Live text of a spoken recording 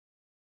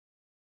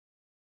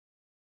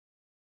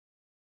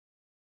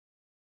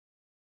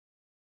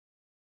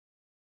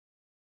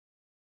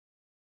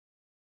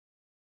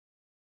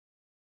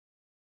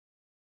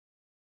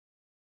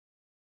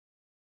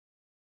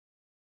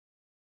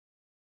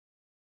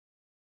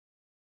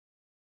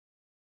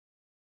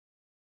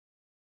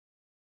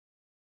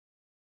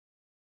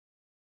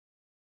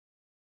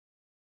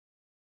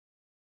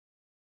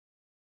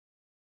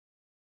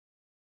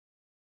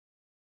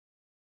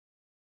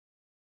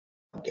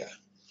guy.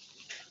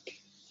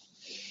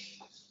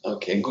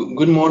 Okay,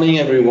 good morning,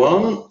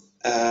 everyone.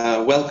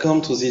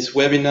 Welcome to this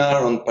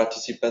webinar on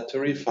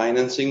participatory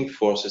financing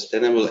for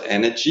sustainable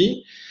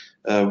energy.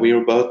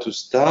 We're about to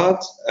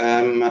start.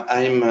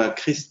 I'm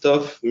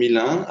Christophe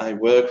Milin. I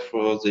work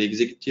for the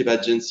Executive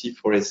Agency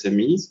for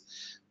SMEs.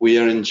 We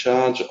are in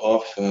charge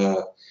of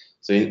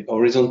the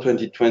Horizon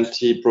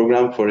 2020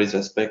 program for its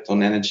aspect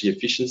on energy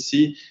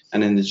efficiency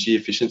and energy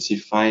efficiency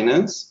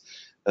finance.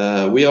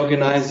 We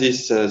organize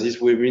this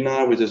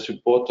webinar with the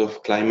support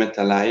of Climate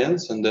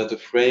Alliance under the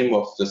frame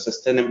of the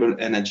Sustainable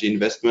Energy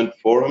Investment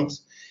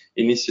Forums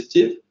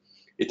initiative.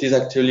 It is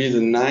actually the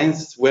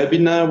 9th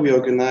webinar we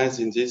organize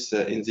in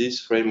this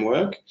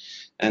framework,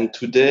 and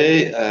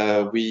today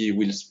we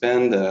will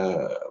spend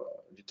a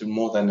little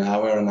more than an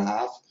hour and a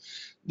half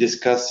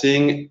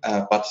discussing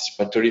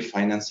participatory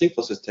financing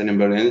for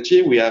sustainable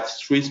energy. We have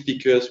 3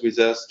 speakers with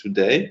us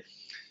today.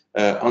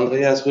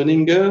 Andreas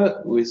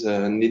Rüdinger, who is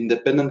an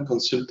independent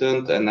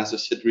consultant and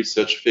associate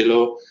research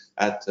fellow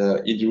at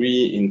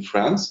IDDRI in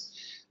France,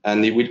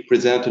 and he will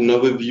present an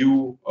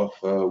overview of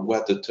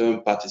what the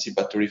term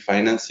participatory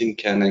financing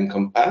can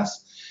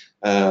encompass,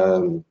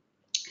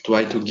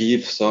 try to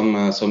give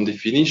some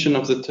definition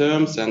of the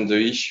terms and the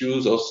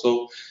issues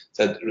also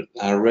that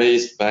are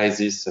raised by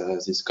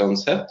this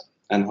concept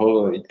and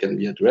how it can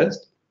be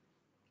addressed.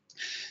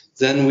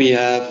 Then we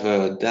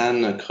have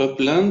Daan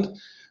Creupelandt,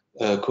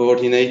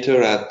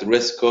 coordinator at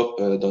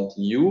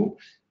REScoop.eu,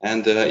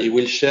 and he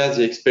will share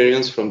the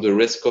experience from the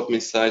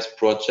RESCOOP-MECISE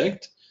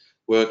project,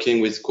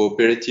 working with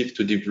cooperatives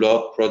to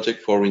develop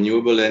projects for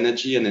renewable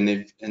energy and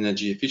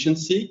energy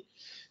efficiency,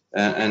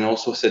 and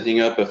also setting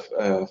up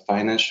a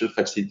financial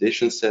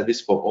facilitation service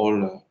for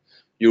all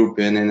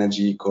European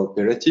energy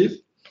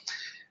cooperatives.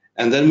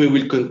 And then we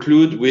will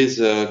conclude with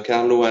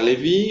Carlo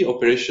Allevi,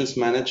 operations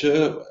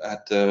manager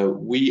at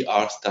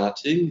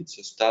WeAreStarting. It's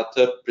a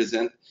startup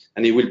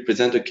and he will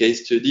present a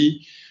case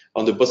study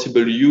on the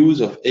possible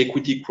use of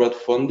equity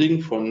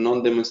crowdfunding for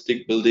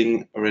non-domestic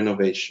building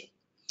renovation.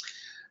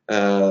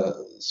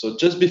 So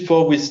just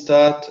before we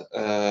start,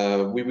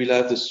 we will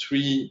have the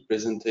 3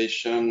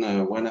 presentations,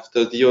 one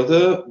after the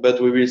other,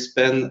 but we will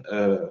spend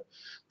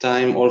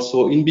time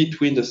also in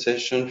between the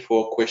session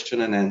for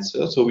question and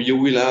answer. So you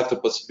will have the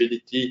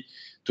possibility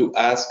to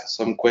ask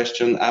some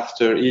question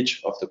after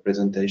each of the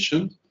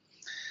presentations.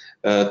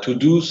 To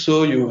do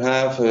so, you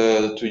have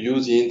to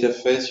use the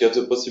interface. You have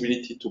the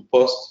possibility to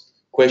post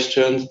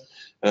questions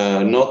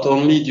not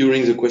only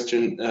during the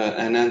question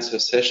and answer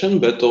session,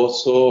 but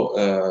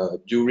also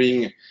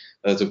during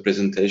the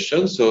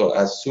presentation. So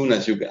as soon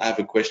as you have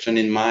a question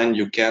in mind,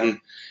 you can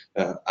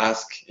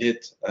ask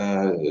it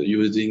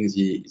using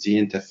the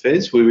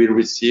interface. We will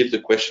receive the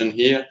question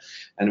here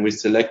and we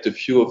select a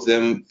few of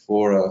them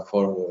for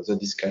the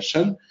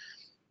discussion.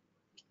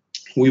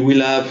 We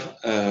will have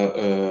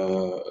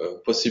a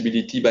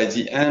possibility by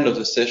the end of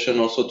the session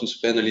also to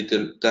spend a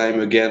little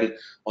time again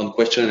on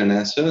question and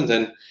answer, and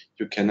then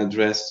you can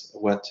address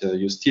what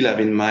you still have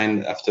in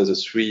mind after the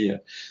 3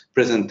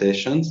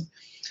 presentations.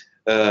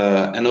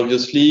 And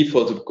obviously,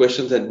 for the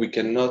questions that we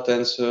cannot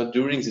answer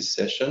during this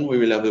session, we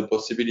will have the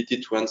possibility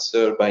to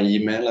answer by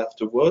email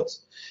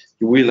afterwards.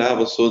 You will have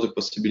also the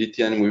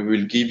possibility, and we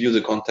will give you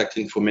the contact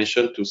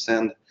information to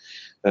send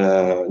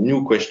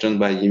new question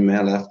by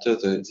email after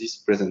this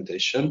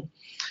presentation.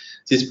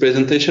 This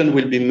presentation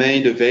will be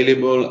made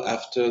available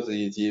after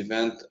the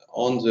event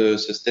on the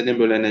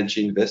Sustainable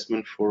Energy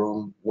Investment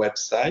Forum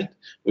website.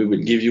 We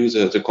will give you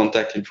the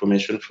contact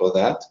information for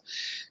that.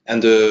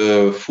 And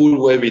the full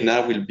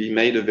webinar will be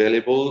made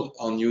available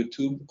on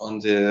YouTube on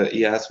the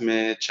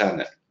EASME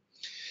channel.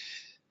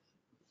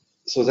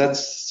 So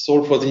that's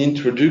all for the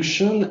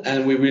introduction,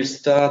 and we will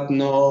start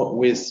now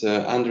with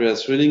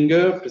Andreas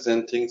Rüdinger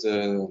presenting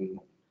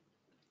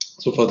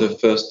for the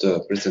first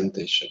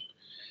presentation.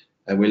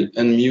 I will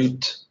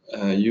unmute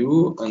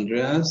you,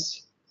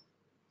 Andreas.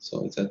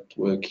 So is that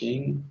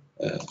working?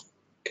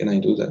 Can I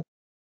do that?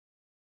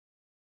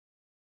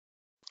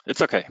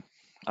 It's okay.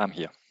 I'm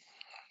here.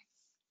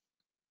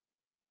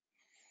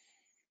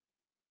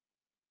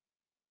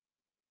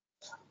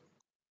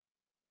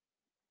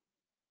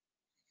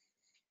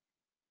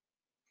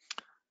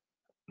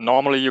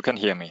 Normally you can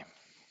hear me.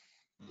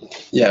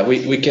 Yeah,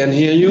 we can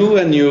hear you,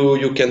 and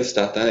you can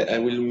start. I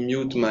will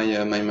mute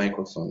my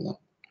microphone now.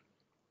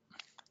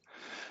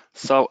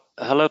 So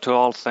hello to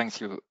all.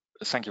 Thank you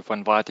for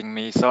inviting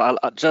me. So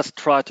I'll just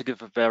try to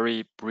give a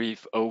very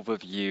brief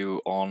overview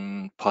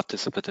on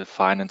participative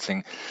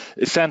financing,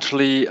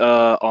 essentially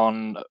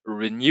on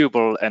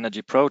renewable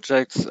energy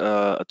projects,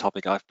 a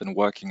topic I've been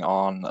working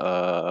on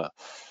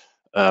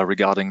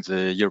regarding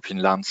the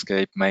European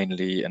landscape,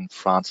 mainly in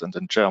France and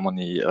in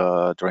Germany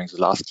during the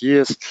last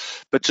years.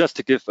 But just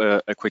to give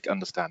a quick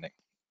understanding.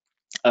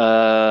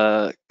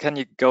 Can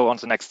you go on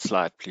the next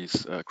slide,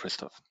 please,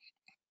 Christoph?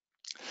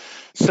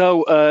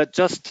 So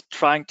just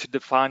trying to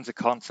define the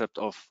concept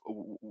of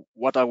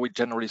what are we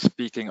generally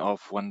speaking of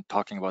when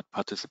talking about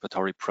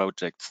participatory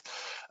projects.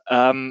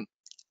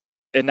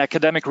 In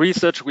academic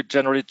research, we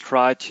generally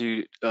try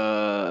to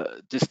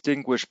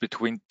distinguish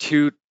between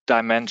two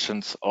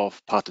dimensions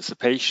of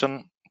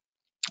participation,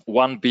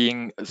 one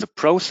being the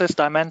process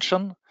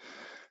dimension.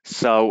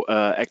 So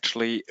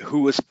actually,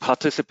 who is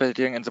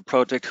participating in the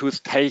project, who is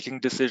taking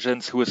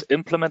decisions, who is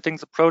implementing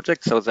the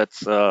project. So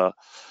that's the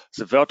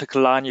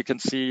vertical line you can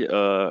see,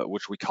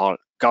 which we call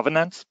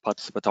governance,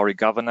 participatory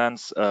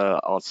governance,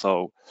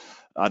 also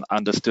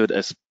understood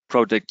as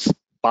projects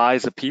by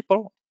the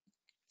people.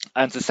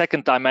 And the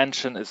second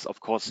dimension is, of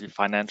course, the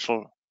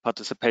financial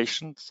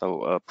participation,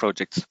 so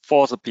projects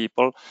for the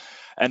people.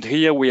 And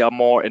here we are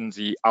more in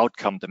the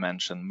outcome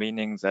dimension,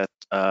 meaning that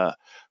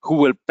who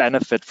will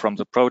benefit from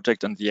the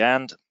project in the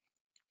end,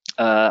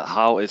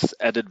 how is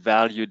added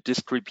value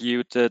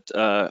distributed,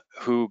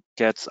 who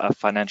gets a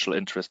financial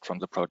interest from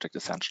the project,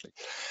 essentially.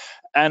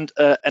 And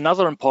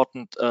another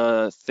important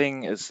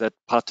thing is that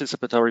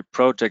participatory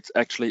projects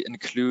actually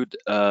include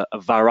a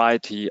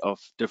variety of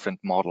different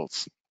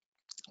models.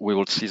 We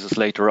will see this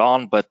later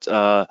on, but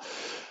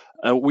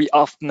we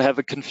often have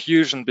a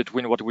confusion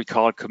between what we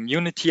call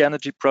community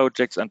energy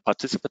projects and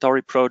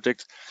participatory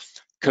projects.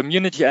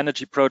 Community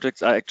energy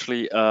projects are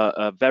actually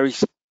a very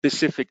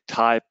specific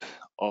type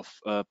of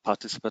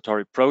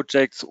participatory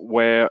projects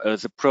where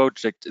the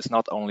project is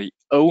not only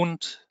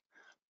owned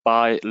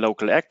by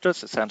local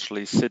actors,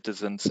 essentially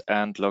citizens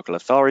and local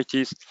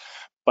authorities,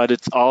 but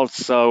it's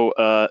also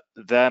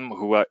them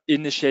who are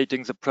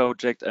initiating the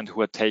project and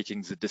who are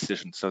taking the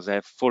decision. So they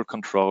have full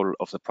control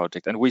of the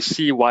project. And we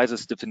see why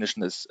this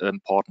definition is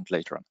important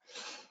later on.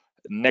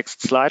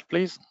 Next slide,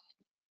 please.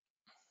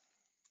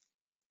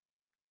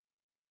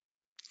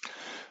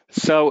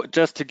 So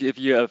just to give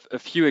you a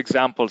few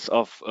examples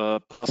of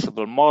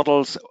possible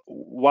models,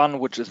 one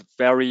which is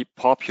very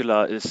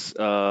popular is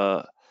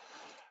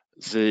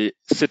the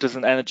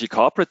citizen energy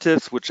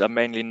cooperatives, which are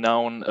mainly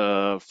known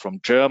from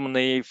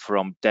Germany,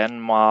 from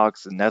Denmark,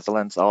 the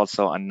Netherlands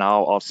also, and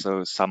now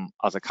also some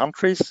other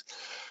countries,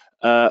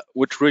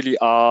 which really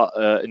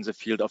are in the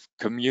field of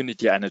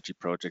community energy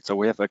projects. So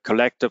we have a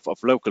collective of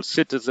local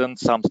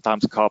citizens,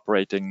 sometimes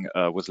cooperating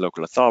with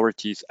local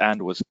authorities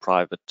and with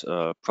private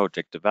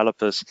project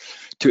developers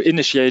to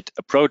initiate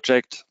a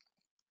project,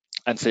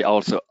 and they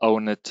also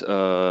own it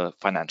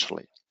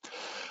financially.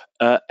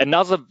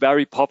 Another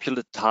very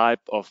popular type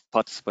of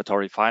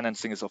participatory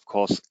financing is, of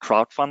course,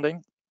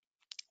 crowdfunding,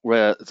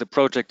 where the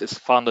project is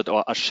funded,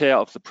 or a share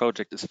of the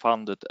project is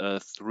funded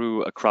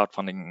through a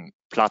crowdfunding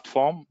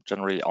platform,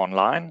 generally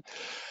online.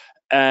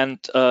 And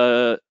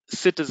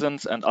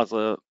citizens and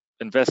other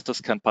investors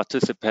can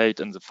participate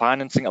in the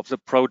financing of the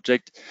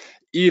project,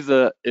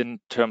 either in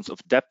terms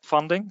of debt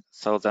funding,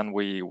 so then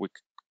we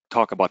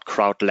talk about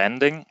crowd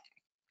lending,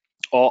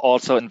 or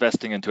also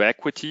investing into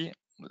equity,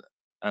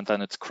 and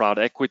then it's crowd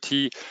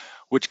equity,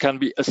 which can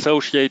be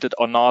associated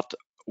or not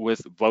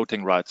with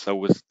voting rights, so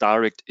with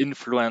direct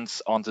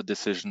influence on the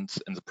decisions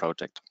in the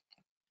project.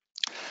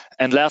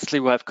 And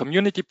lastly, we have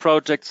community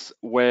projects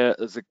where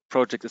the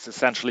project is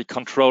essentially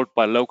controlled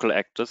by local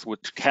actors,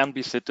 which can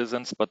be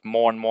citizens, but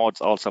more and more it's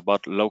also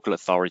about local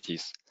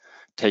authorities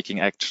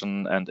taking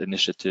action and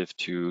initiative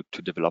to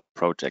develop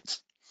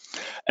projects.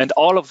 And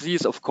all of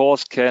these, of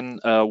course, can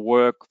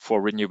work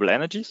for renewable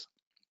energies,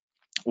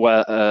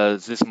 where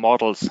these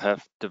models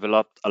have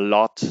developed a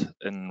lot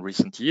in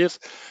recent years,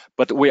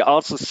 but we're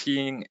also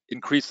seeing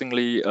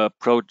increasingly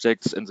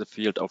projects in the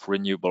field of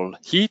renewable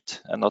heat,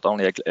 and not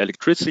only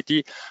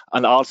electricity,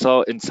 and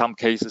also in some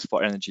cases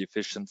for energy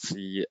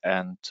efficiency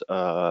and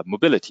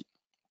mobility.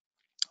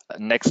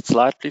 Next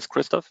slide, please,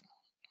 Christoph.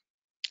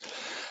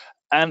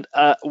 And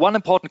one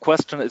important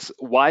question is,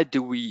 why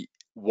do we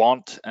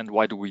want and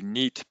why do we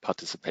need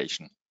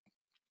participation?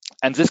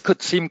 And this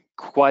could seem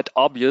quite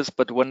obvious,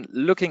 but when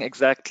looking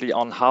exactly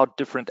on how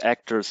different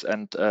actors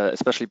and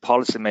especially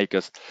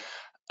policymakers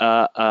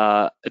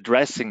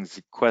addressing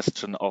the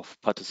question of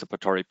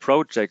participatory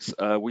projects,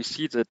 we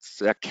see that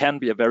there can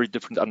be a very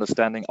different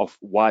understanding of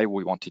why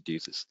we want to do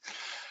this.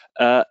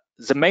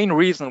 The main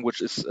reason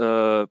which is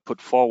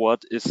put forward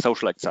is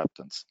social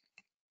acceptance.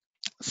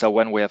 So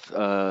when we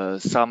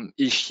have some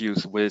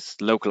issues with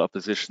local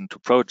opposition to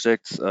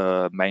projects,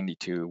 mainly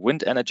to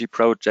wind energy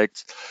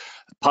projects,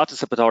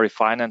 participatory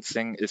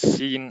financing is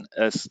seen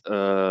as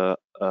a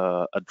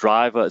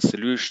driver, a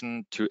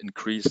solution to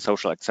increase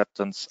social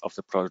acceptance of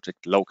the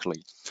project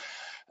locally.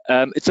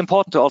 It's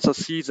important to also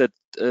see that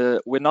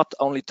we're not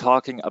only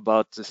talking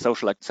about the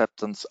social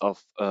acceptance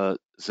of the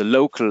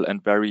local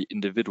and very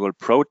individual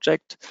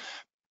project,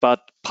 but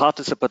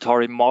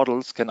participatory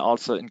models can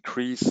also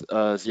increase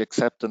the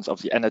acceptance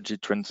of the energy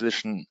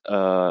transition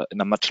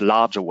in a much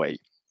larger way.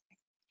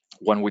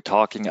 When we're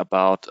talking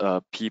about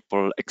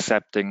people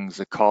accepting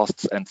the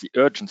costs and the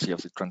urgency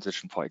of the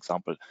transition, for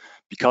example,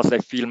 because they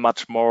feel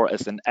much more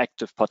as an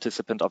active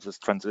participant of this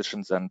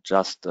transition than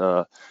just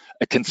a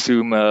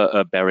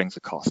consumer bearing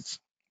the costs.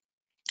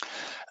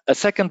 A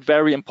second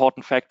very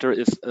important factor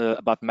is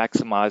about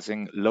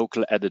maximizing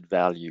local added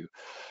value.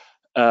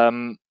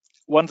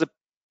 One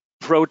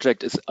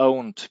project is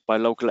owned by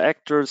local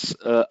actors,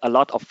 a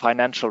lot of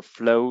financial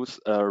flows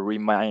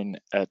remain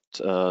at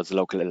the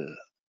local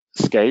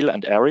scale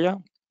and area.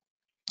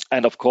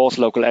 And of course,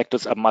 local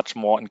actors are much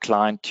more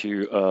inclined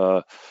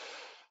to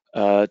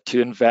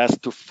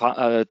invest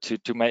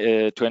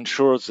to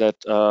ensure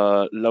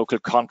that local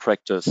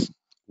contractors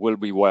will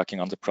be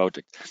working on the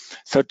project.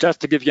 So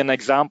just to give you an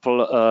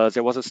example,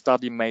 there was a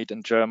study made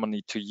in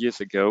Germany 2 years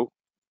ago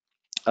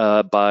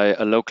by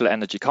a local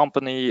energy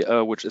company,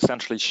 which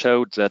essentially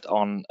showed that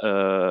on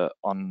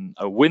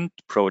a wind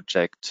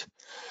project,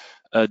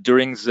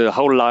 during the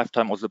whole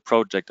lifetime of the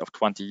project of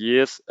 20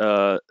 years,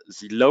 the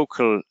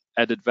local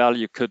added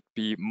value could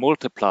be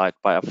multiplied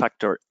by a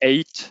factor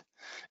 8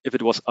 if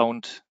it was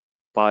owned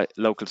by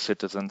local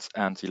citizens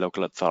and the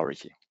local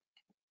authority.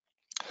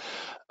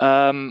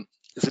 The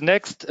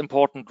next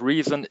important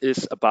reason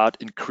is about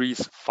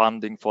increased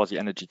funding for the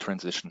energy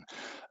transition.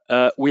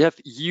 We have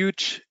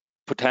huge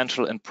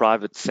potential in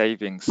private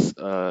savings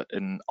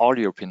in all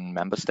European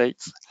member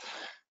states.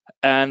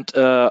 And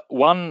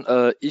one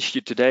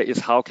issue today is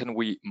how can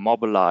we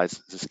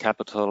mobilize this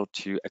capital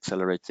to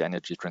accelerate the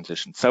energy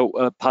transition? So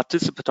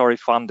participatory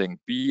funding,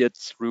 be it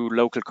through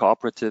local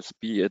cooperatives,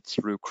 be it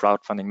through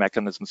crowdfunding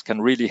mechanisms,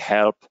 can really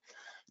help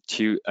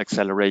to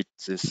accelerate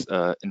this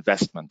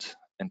investment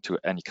into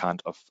any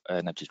kind of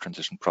energy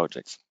transition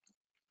projects.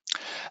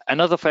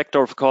 Another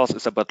factor, of course,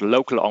 is about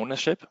local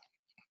ownership.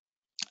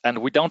 And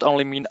we don't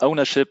only mean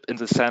ownership in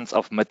the sense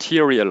of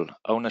material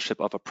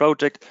ownership of a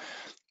project,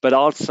 but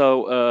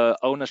also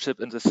ownership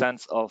in the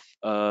sense of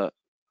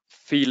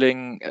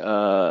seeing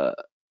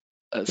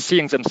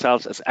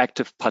themselves as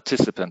active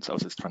participants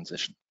of this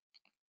transition,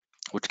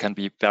 which can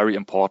be very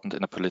important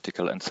in a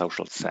political and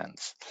social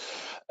sense.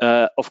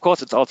 Of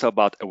course, it's also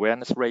about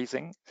awareness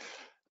raising.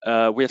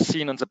 We have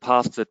seen in the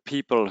past that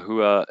people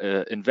who are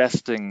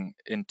investing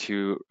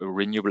into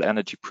renewable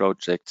energy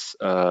projects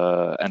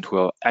and who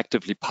are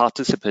actively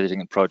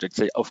participating in projects,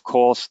 they of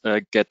course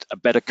get a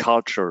better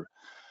culture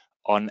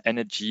on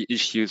energy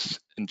issues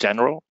in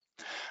general.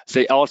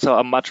 They also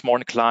are much more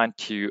inclined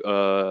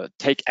to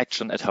take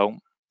action at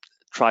home,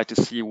 try to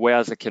see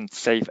where they can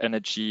save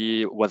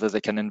energy, whether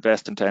they can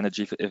invest into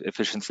energy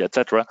efficiency,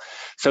 etc.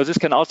 So this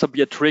can also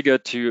be a trigger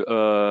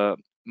to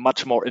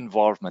much more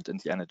involvement in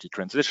the energy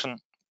transition.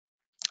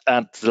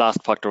 And the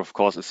last factor, of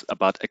course, is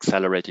about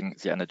accelerating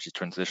the energy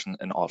transition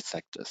in all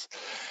sectors.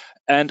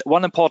 And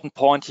one important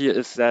point here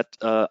is that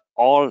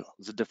all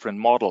the different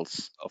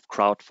models of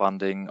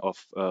crowdfunding,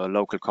 of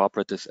local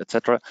cooperatives,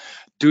 etc.,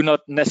 do not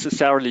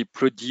necessarily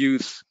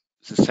produce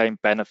the same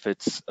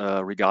benefits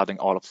regarding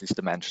all of these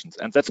dimensions.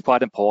 And that's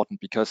quite important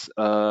because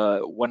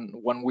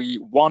when we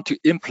want to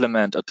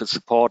implement or to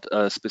support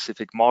a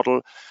specific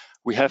model,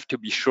 we have to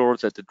be sure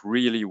that it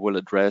really will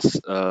address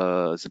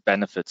the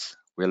benefits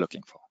we're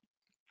looking for.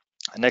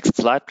 Next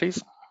slide, please.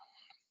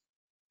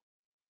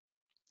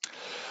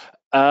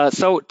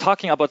 So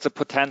talking about the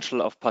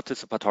potential of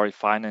participatory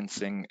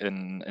financing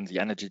in the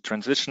energy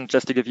transition,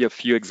 just to give you a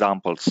few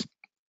examples.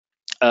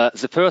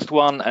 The first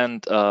one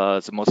and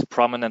the most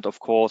prominent, of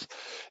course,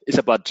 is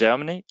about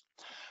Germany,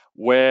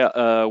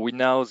 where we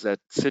know that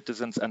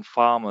citizens and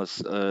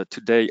farmers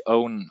today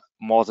own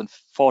more than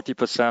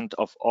 40%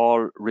 of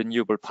all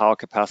renewable power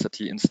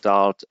capacity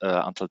installed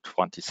until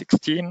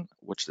 2016,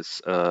 which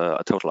is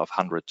a total of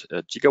 100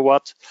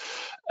 gigawatt.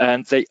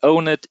 And they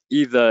own it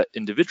either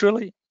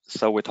individually,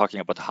 so we're talking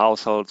about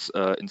households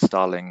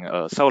installing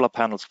solar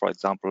panels, for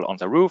example, on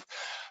their roof.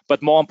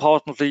 But more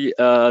importantly,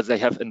 they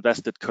have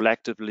invested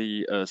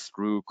collectively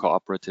through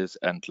cooperatives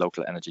and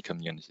local energy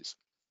communities.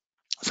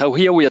 So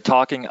here we are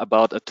talking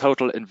about a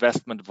total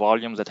investment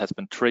volume that has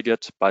been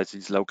triggered by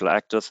these local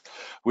actors,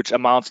 which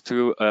amounts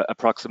to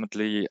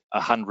approximately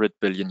 100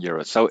 billion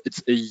euros. So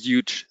it's a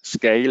huge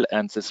scale,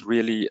 and this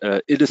really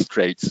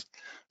illustrates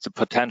the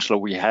potential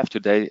we have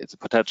today. It's a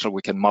potential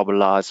we can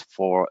mobilize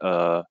for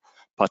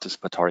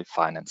participatory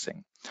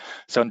financing.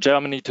 So in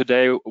Germany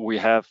today, we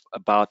have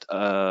about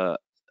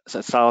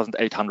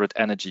 1,800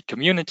 energy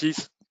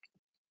communities,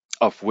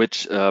 of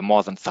which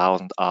more than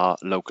 1,000 are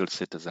local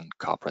citizen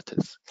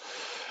cooperatives.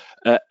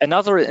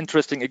 Another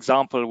interesting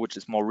example, which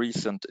is more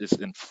recent, is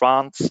in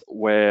France,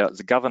 where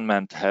the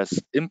government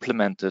has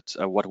implemented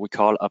what we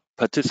call a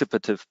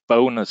participative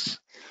bonus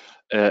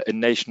in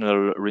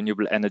national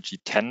renewable energy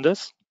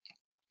tenders,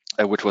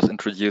 which was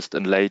introduced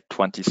in late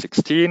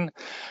 2016.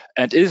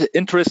 And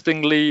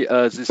interestingly,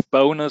 this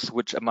bonus,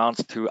 which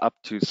amounts to up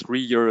to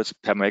 €3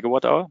 per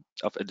megawatt hour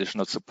of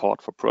additional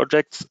support for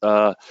projects,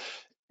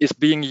 is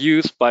being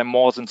used by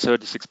more than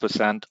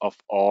 36% of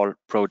all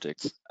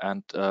projects.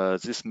 And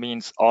this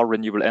means all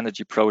renewable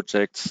energy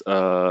projects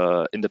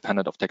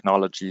independent of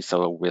technology.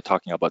 So we're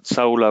talking about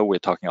solar, we're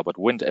talking about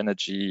wind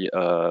energy,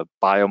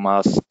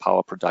 biomass,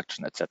 power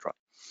production, etc.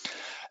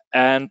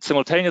 And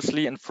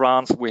simultaneously in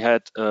France, we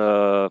had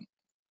the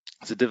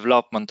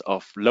development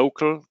of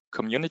local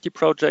community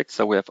projects.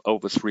 So we have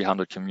over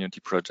 300 community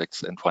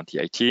projects in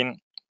 2018.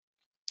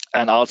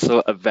 And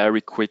also a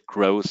very quick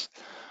growth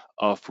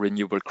of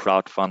renewable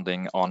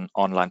crowdfunding on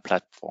online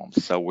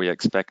platforms. So we're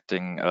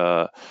expecting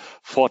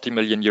 40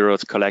 million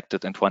euros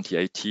collected in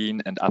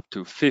 2018 and up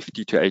to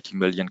 50 to 80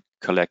 million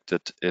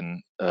collected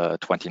in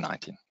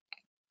 2019.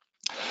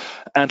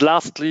 And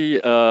lastly,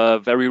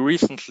 very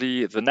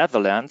recently, the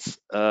Netherlands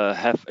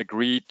have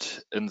agreed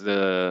in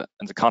the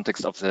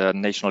context of the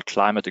National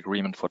Climate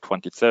Agreement for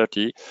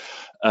 2030.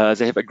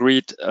 They have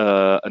agreed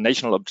a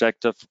national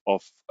objective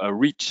of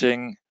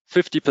reaching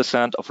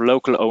 50% of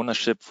local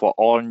ownership for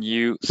all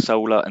new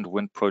solar and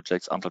wind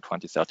projects until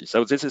 2030.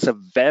 So this is a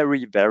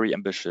very, very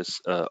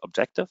ambitious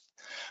objective.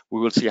 We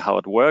will see how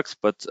it works,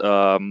 but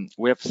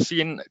we have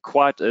seen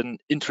quite an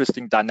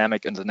interesting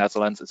dynamic in the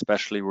Netherlands,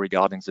 especially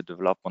regarding the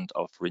development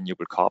of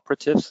renewable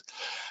cooperatives.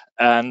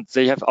 And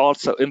they have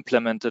also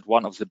implemented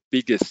one of the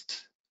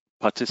biggest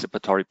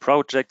participatory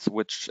projects,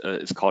 which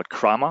is called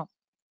Kramer.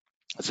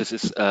 This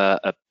is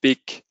a big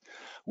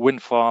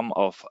wind farm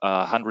of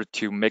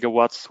 102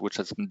 megawatts, which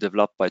has been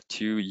developed by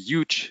two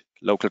huge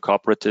local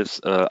cooperatives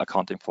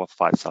accounting for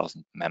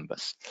 5,000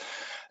 members.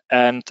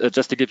 And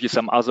just to give you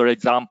some other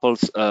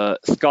examples,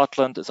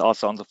 Scotland is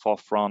also on the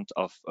forefront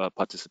of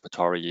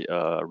participatory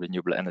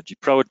renewable energy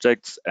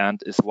projects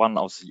and is one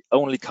of the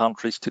only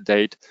countries to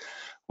date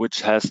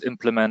which has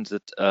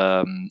implemented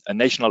a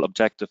national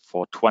objective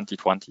for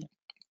 2020.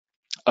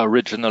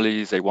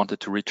 Originally, they wanted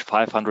to reach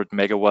 500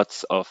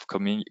 megawatts of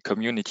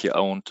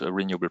community-owned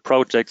renewable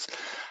projects,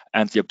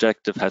 and the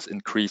objective has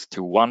increased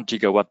to 1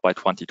 gigawatt by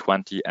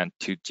 2020 and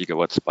 2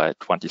 gigawatts by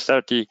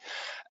 2030.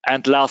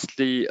 And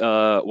lastly,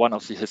 one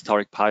of the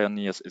historic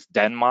pioneers is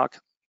Denmark,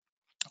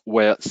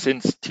 where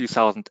since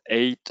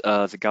 2008,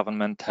 the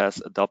government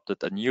has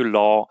adopted a new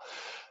law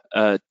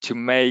to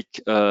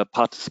make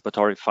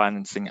participatory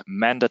financing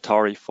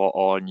mandatory for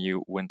all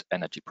new wind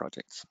energy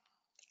projects.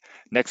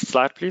 Next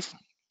slide, please.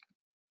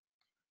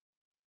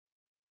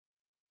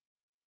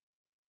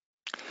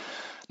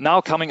 Now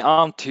coming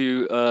on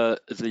to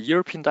the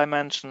European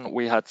dimension,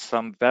 we had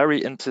some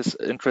very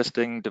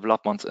interesting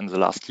developments in the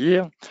last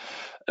year.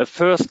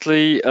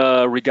 Firstly,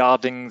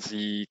 regarding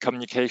the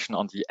communication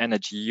on the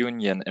Energy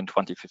Union in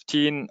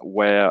 2015,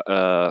 where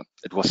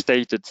it was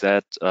stated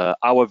that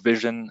our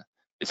vision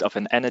is of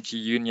an energy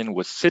union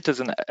with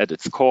citizens at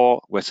its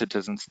core, where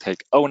citizens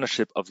take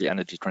ownership of the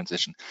energy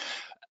transition.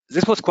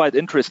 This was quite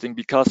interesting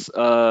because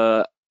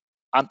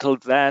until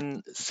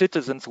then,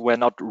 citizens were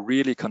not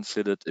really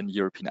considered in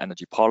European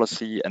energy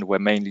policy and were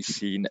mainly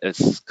seen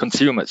as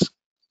consumers.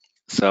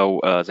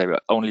 So they were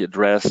only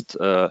addressed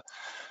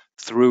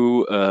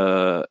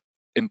through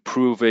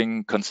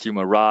improving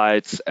consumer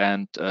rights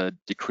and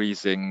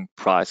decreasing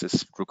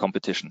prices through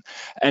competition.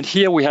 And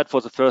here we had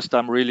for the first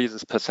time really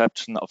this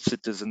perception of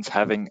citizens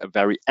having a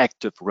very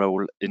active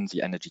role in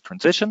the energy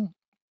transition.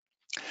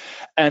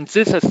 And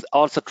this has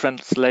also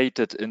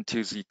translated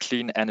into the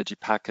clean energy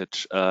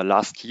package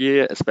last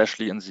year,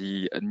 especially in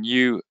the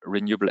new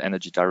renewable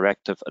energy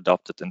directive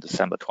adopted in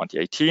December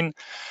 2018,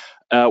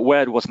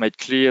 where it was made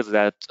clear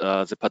that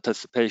the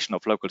participation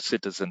of local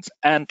citizens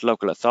and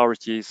local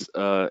authorities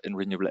in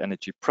renewable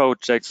energy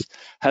projects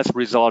has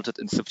resulted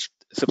in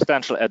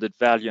substantial added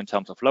value in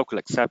terms of local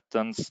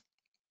acceptance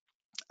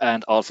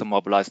and also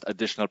mobilized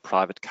additional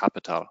private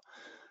capital,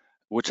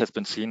 which has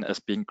been seen as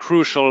being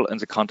crucial in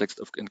the context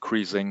of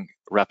increasing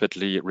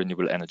rapidly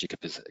renewable energy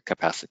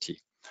capacity.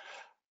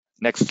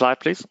 Next slide,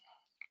 please.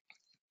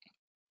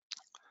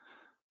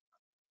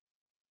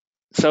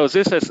 So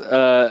this is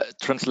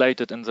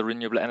translated in the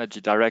Renewable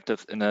Energy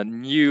Directive in a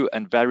new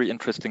and very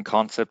interesting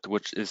concept,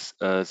 which is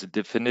the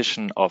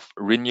definition of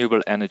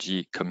renewable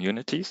energy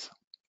communities,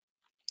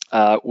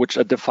 which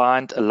are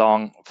defined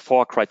along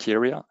 4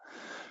 criteria.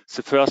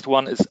 The first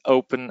one is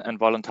open and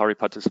voluntary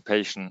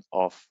participation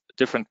of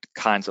different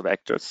kinds of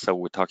actors. So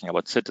we're talking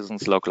about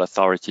citizens, local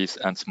authorities,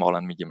 and small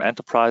and medium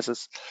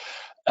enterprises.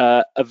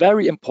 A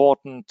very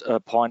important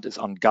point is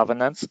on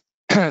governance.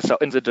 So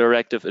in the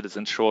directive, it is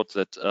ensured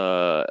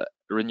that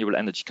renewable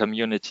energy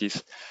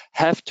communities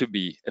have to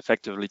be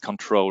effectively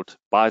controlled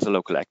by the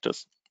local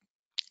actors.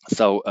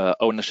 So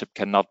ownership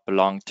cannot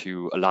belong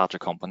to a larger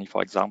company,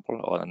 for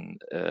example, or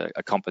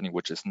a company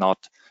which is not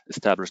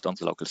established on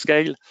the local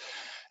scale.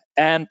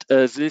 And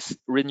these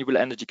renewable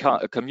energy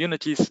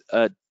communities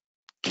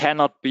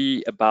cannot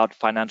be about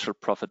financial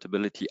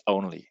profitability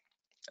only.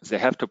 They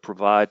have to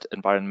provide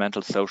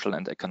environmental, social,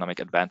 and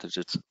economic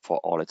advantages for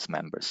all its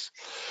members.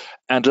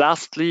 And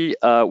lastly,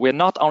 we're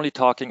not only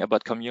talking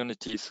about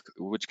communities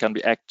which can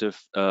be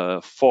active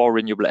for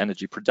renewable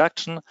energy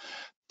production,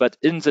 but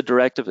in the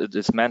directive, it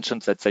is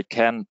mentioned that they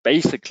can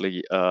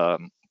basically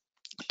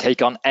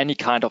take on any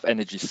kind of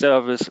energy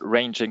service,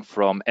 ranging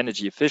from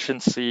energy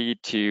efficiency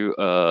to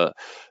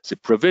the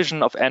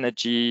provision of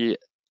energy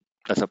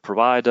as a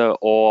provider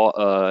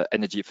or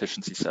energy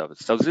efficiency service.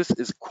 So this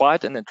is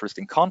quite an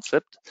interesting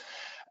concept,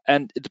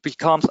 and it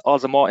becomes all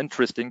the more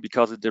interesting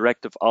because the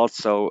directive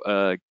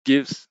also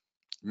gives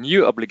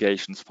new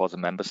obligations for the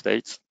member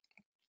states.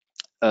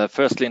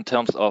 Firstly, in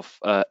terms of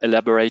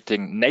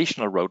elaborating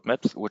national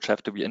roadmaps, which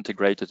have to be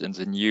integrated in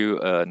the new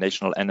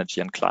national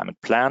energy and climate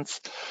plans.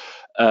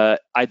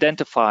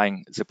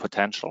 identifying the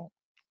potential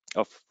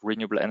of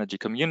renewable energy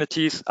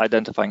communities,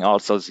 identifying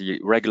also the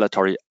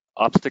regulatory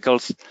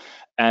obstacles,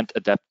 and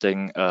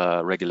adapting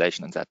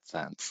regulation in that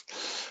sense.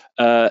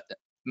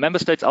 Member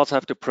states also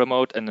have to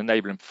promote an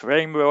enabling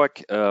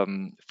framework,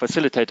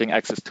 facilitating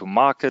access to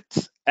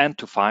markets and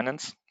to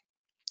finance,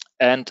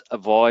 and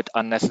avoid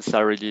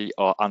unnecessarily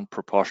or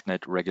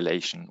unproportionate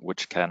regulation,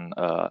 which can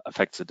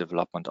affect the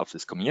development of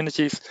these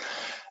communities.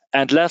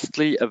 And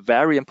lastly, a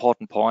very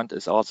important point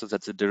is also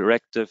that the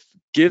directive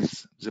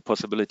gives the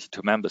possibility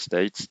to member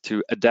states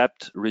to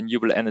adapt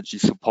renewable energy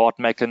support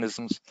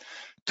mechanisms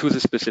to the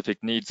specific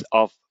needs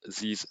of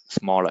these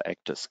smaller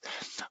actors.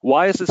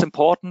 Why is this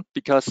important?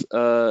 Because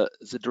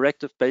the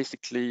directive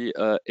basically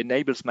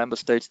enables member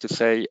states to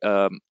say,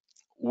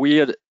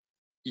 we're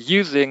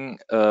using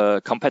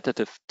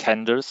competitive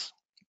tenders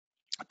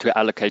to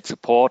allocate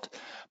support,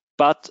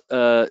 but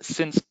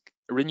since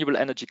renewable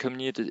energy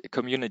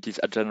communities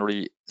are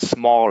generally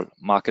small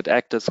market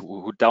actors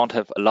who don't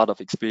have a lot of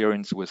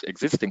experience with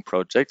existing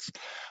projects,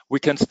 we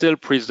can still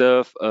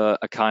preserve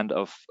a kind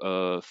of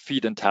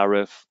feed-in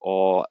tariff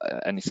or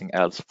anything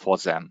else for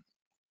them.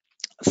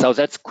 So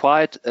that's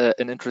quite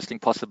an interesting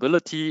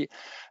possibility,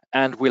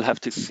 and we'll have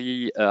to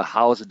see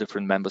how the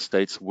different member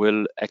states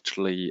will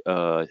actually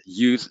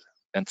use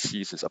and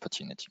seize this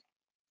opportunity.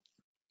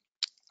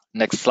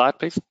 Next slide,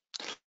 please.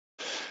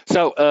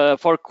 So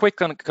for a quick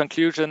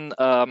conclusion,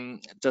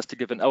 just to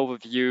give an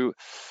overview,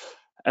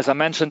 as I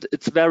mentioned,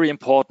 it's very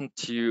important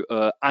to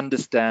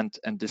understand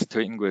and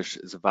distinguish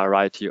the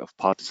variety of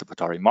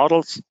participatory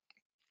models.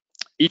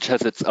 Each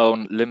has its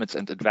own limits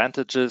and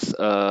advantages.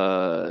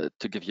 To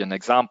give you an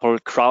example,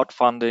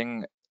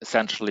 crowdfunding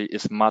essentially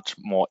is much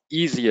more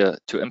easier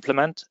to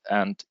implement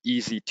and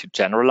easy to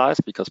generalize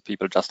because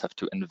people just have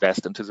to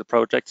invest into the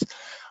projects,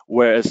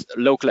 whereas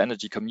local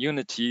energy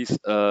communities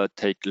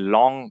take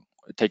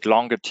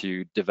longer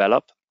to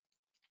develop,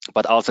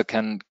 but also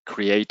can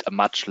create a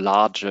much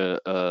larger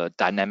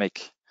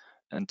dynamic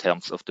in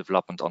terms of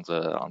development on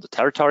the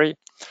territory.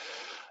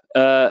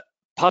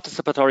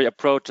 Participatory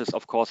approaches,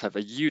 of course, have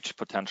a huge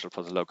potential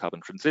for the low carbon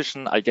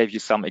transition. I gave you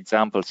some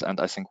examples, and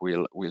I think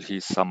we'll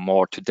hear some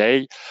more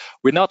today.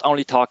 We're not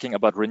only talking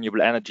about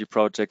renewable energy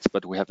projects,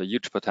 but we have a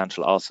huge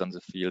potential also in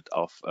the field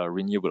of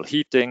renewable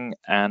heating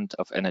and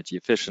of energy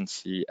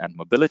efficiency and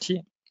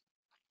mobility.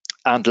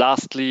 And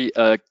lastly,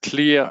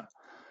 clear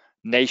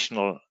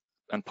national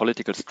and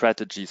political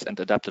strategies and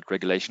adapted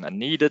regulation are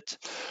needed.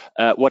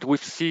 What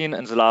we've seen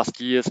in the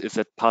last years is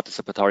that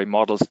participatory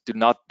models do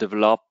not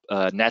develop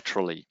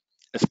naturally,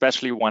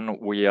 especially when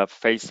we are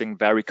facing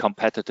very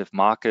competitive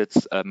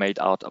markets made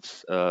out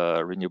of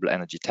renewable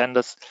energy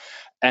tenders,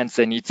 and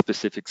they need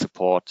specific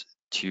support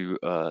to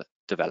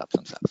develop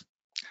themselves.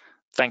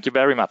 Thank you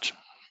very much.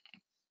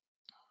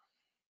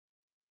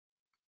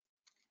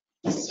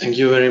 Thank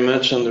you very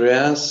much,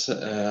 Andreas.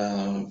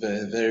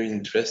 Very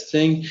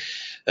interesting.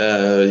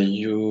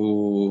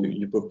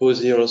 You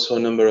propose here also a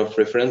number of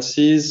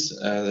references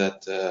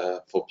that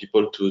for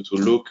people to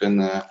look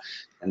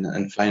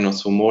and find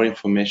also more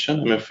information.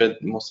 I'm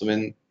afraid most of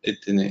it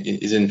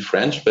is in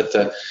French, but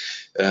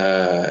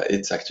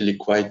it's actually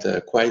quite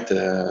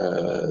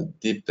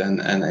deep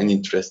and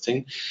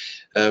interesting.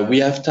 We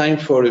have time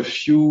for a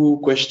few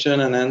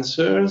questions and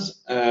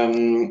answers.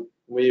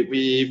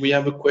 We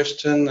have a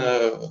question.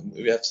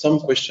 We have some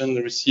questions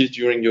received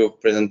during your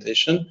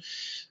presentation.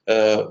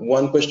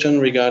 One question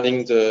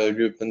regarding the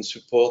European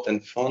support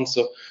and funds.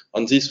 So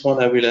on this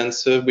one, I will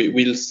answer. We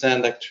will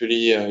send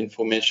actually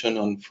information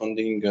on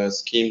funding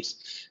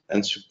schemes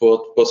and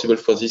support possible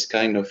for this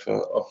kind of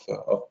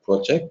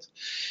project.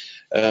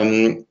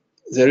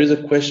 There is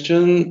a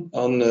question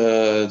on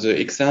the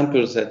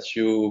examples that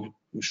you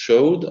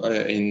showed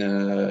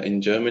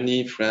in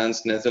Germany,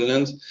 France,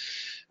 Netherlands.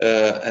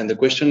 And the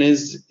question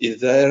is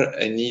there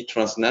any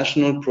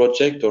transnational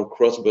project or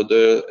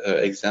cross-border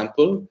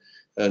example?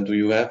 Do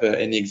you have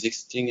any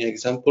existing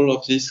example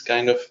of this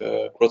kind of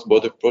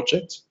cross-border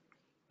project?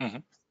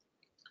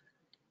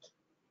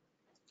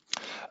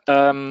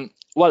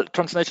 Well,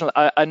 transnational,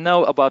 I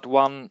know about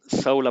one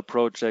solar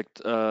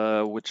project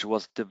which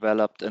was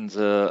developed in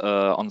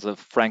on the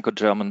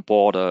Franco-German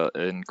border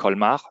in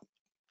Colmar,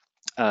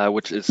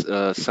 which is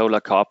a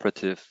solar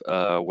cooperative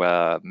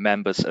where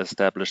members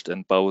established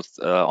in both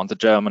on the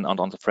German and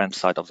on the French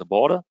side of the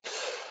border,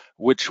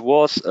 which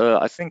was,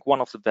 I think,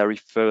 one of the very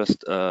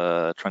first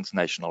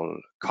transnational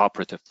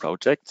cooperative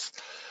projects.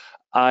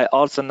 I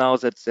also know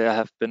that there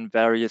have been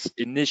various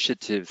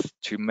initiatives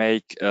to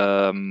make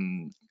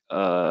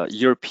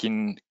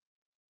European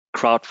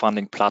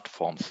crowdfunding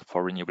platforms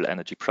for renewable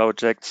energy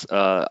projects.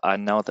 I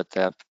know that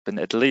there have been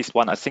at least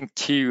one, I think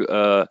two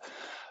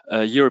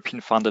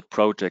European funded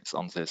projects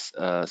on this.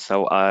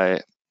 So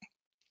I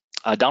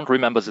don't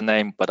remember the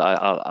name, but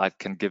I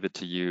can give it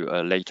to you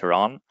later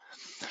on.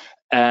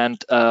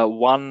 And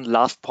one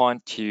last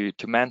point to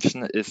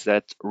mention is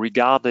that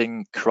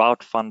regarding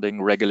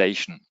crowdfunding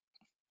regulation,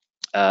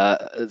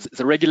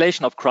 the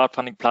regulation of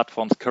crowdfunding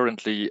platforms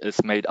currently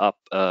is made up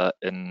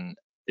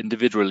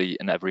individually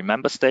in every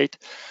member state.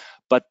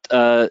 But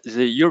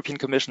the European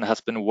Commission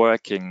has been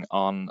working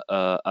on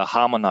a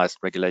harmonized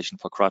regulation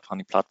for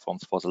crowdfunding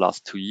platforms for the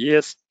last 2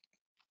 years.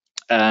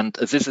 And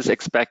this is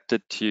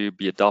expected to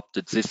be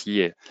adopted this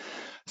year.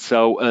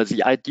 So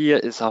the idea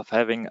is of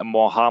having a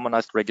more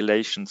harmonized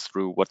regulation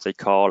through what they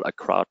call a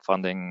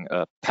crowdfunding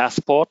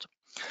passport,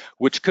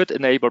 which could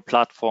enable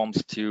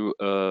platforms to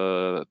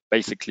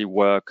basically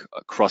work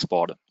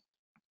cross-border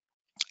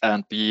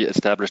and be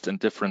established in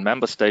different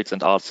member states,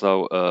 and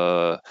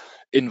also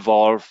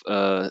involve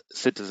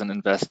citizen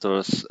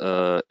investors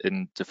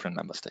in different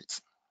member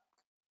states.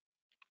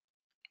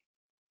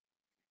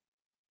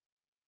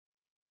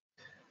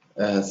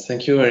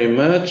 Thank you very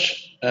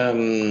much.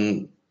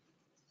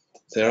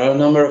 There are a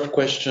number of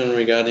questions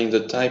regarding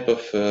the type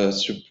of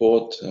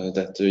support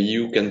that the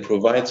EU can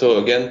provide. So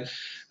again,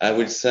 I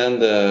will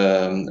send,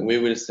 we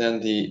will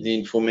send the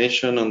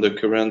information on the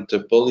current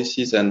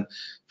policies and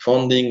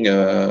funding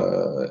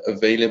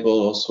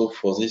available also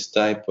for this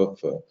type of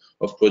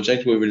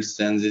project. We will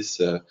send this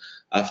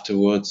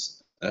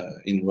afterwards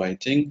in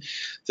writing.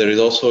 There is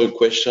also a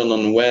question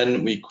on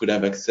when we could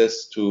have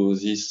access to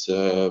this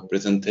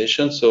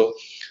presentation. So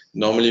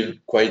normally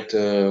quite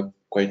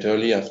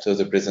early after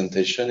the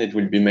presentation, it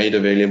will be made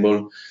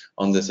available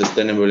on the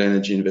Sustainable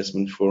Energy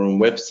Investment Forum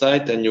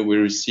website, and you will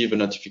receive a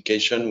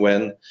notification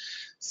when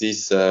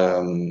these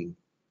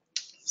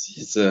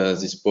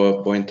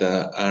PowerPoint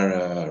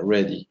are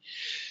ready.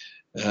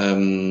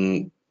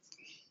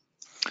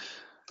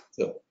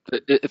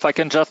 If I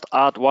can just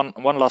add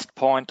one last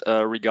point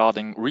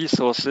regarding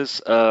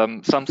resources,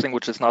 something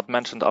which is not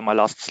mentioned on my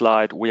last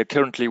slide. We are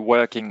currently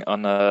working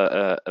on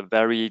a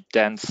very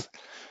dense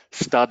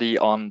study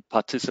on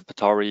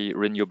participatory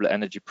renewable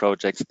energy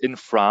projects in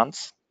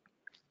France,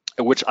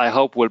 which I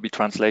hope will be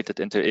translated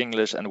into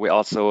English. And we're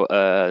also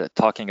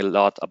talking a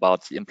lot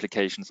about the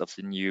implications of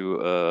the new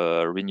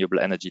renewable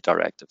energy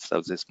directive.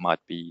 So this might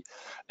be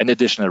an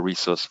additional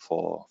resource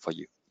for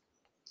you.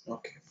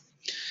 Okay.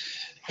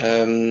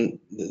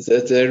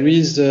 There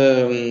is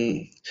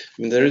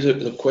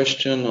a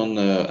question on,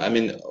 I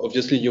mean,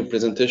 obviously your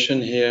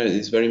presentation here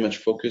is very much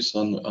focused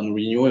on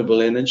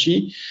renewable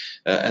energy,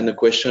 and the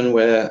question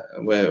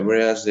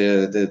whereas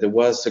there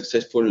was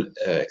successful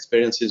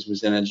experiences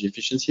with energy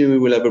efficiency, we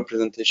will have a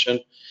presentation,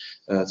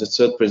 the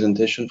third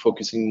presentation,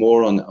 focusing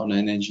more on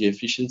energy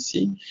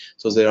efficiency.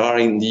 So there are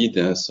indeed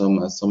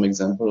some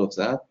example of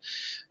that,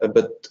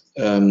 but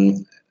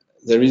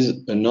there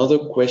is another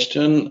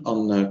question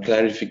on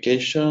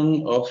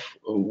clarification of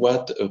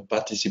what a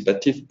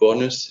participative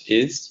bonus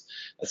is.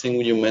 I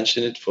think you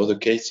mentioned it for the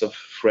case of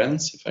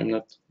France, if I'm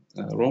not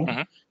wrong.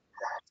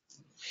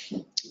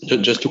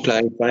 Mm-hmm. Just to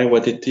clarify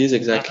what it is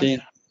exactly,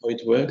 how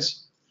it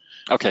works.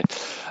 Okay,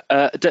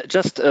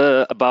 just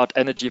about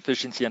energy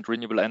efficiency and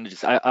renewable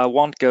energies. I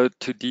won't go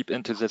too deep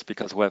into this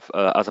because we have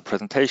other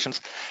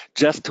presentations.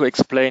 Just to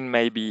explain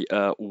maybe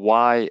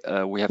why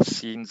we have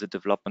seen the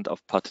development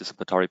of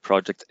participatory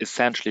projects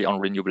essentially on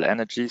renewable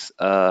energies.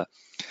 I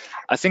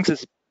think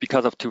this is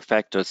because of two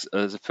factors.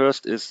 The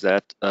first is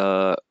that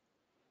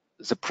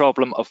the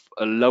problem of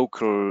a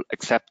local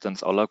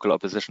acceptance or local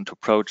opposition to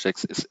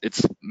projects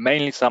it's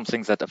mainly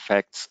something that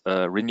affects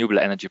renewable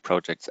energy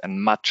projects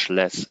and much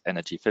less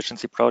energy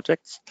efficiency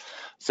projects.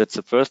 So that's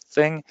the first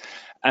thing.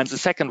 And the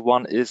second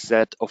one is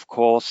that, of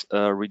course,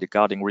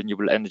 regarding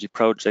renewable energy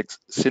projects,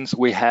 since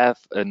we have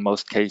in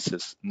most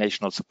cases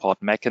national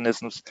support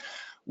mechanisms,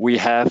 we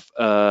have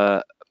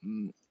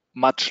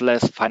much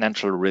less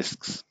financial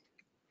risks.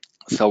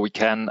 So we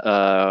can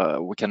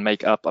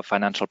make up a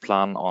financial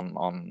plan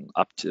on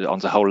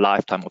the whole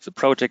lifetime of the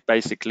project,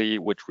 basically,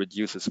 which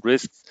reduces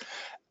risks,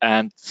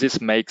 and this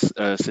makes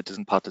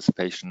citizen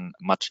participation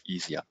much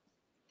easier.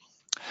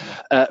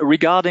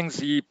 Regarding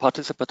the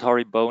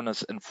participatory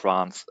bonus in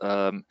France,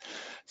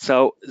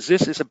 so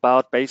this is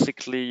about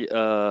basically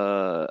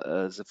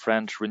the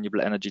French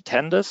renewable energy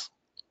tenders,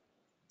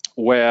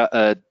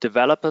 where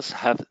developers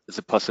have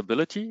the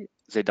possibility,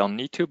 they don't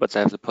need to, but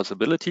they have the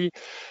possibility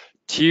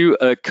to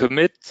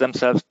commit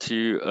themselves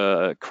to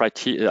a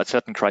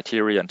certain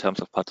criteria in terms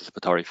of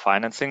participatory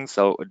financing.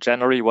 So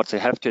generally what they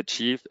have to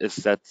achieve is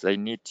that they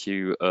need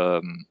to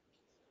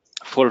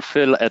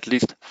fulfill at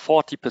least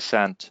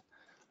 40%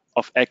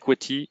 of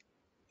equity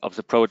of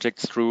the project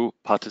through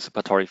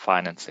participatory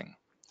financing.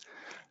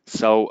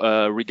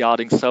 So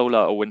regarding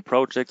solar or wind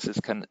projects, this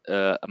can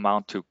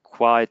amount to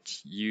quite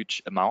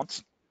huge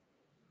amounts.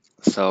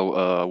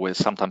 So we're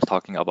sometimes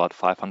talking about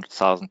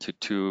 500,000 to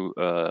 2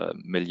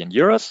 million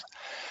euros.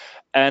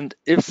 And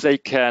if they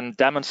can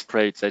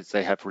demonstrate that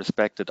they have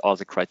respected all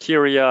the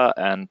criteria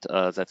and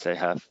that they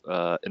have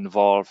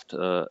involved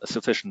a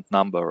sufficient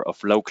number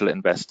of local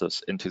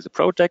investors into the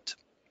project,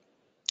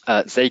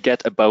 they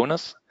get a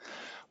bonus,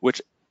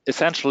 which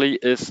essentially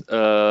is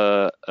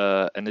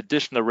an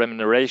additional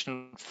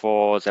remuneration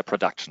for their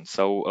production.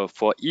 So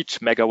for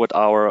each megawatt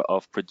hour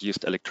of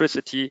produced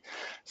electricity,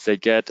 they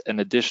get an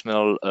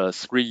additional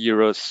 3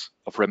 euros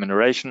of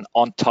remuneration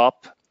on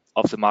top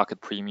of the market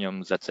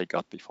premium that they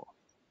got before.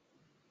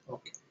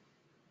 Okay.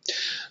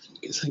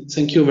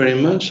 Thank you very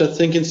much. I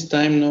think it's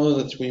time now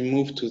that we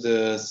move to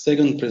the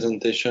second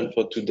presentation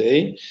for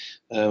today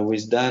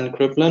with Daan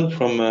Creupelandt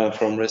from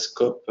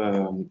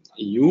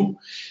RESCOOP.eu.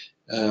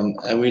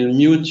 I will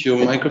mute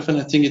your microphone.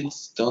 I think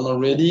it's done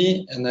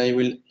already, and I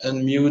will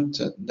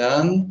unmute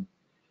Daan.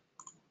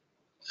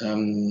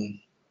 Daan,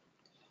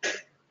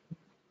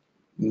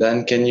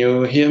 can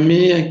you hear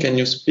me and can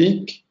you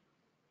speak?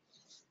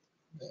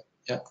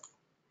 Yeah.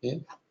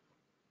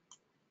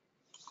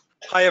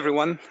 Hi,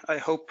 everyone. I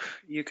hope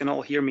you can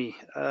all hear me.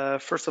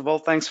 First of all,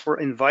 thanks for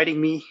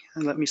inviting me.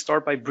 And let me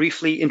start by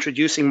briefly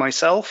introducing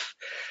myself.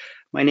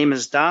 My name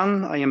is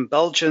Daan. I am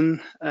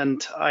Belgian,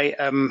 and I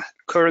am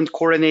current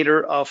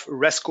coordinator of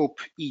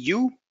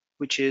RESCOOP.eu,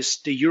 which is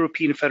the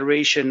European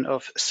Federation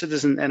of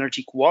Citizen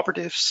Energy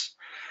Cooperatives.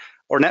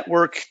 Our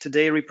network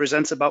today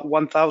represents about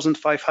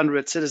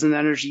 1,500 citizen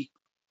energy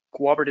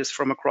cooperatives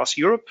from across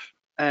Europe.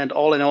 And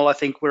all in all, I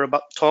think we're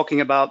talking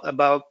about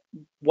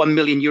 1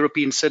 million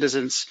European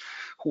citizens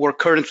who are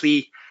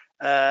currently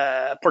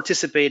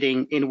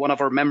participating in one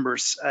of our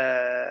members.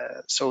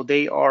 So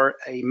they are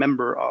a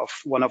member of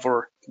one of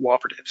our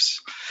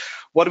cooperatives.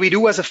 What do we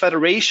do as a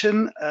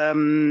federation?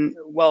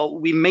 Well,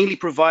 we mainly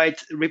provide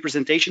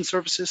representation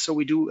services. So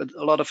we do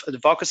a lot of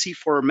advocacy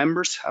for our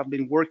members. I've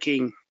been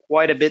working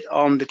quite a bit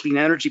on the clean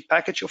energy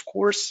package, of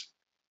course.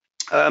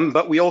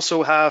 But we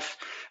also have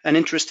an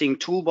interesting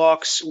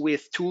toolbox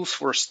with tools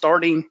for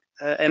starting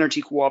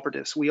energy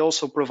cooperatives. We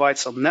also provide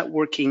some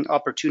networking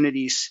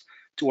opportunities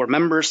to our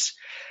members.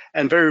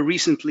 And very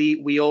recently,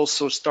 we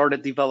also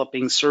started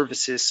developing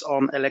services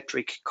on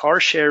electric car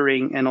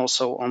sharing and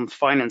also on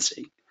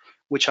financing,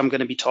 which I'm going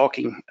to be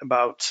talking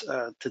about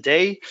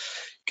today.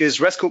 Because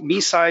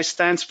RESCOOP-MECISE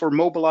stands for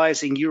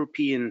Mobilizing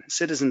European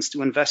Citizens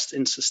to Invest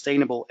in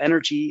Sustainable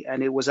Energy,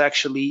 and it was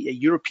actually a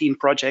European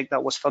project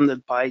that was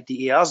funded by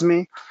the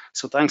EASME.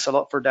 So thanks a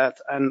lot for that.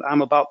 And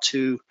I'm about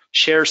to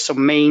share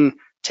some main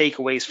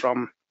takeaways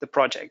from the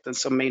project and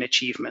some main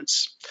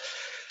achievements.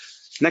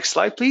 Next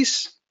slide,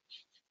 please.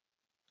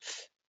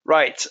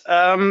 Right,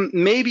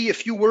 maybe a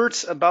few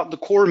words about the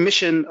core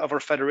mission of our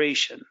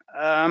federation.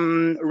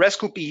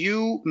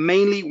 RESCOOP.eu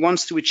mainly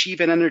wants to achieve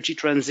an energy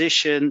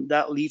transition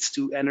that leads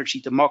to energy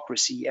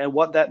democracy. And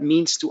what that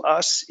means to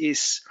us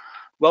is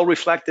well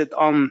reflected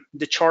on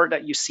the chart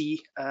that you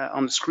see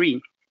on the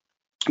screen.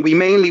 We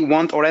mainly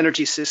want our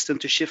energy system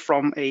to shift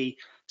from a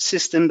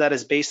system that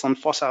is based on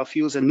fossil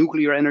fuels and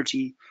nuclear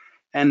energy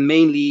and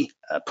mainly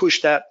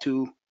push that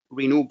to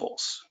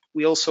renewables.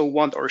 We also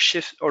want our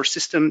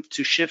system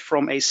to shift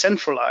from a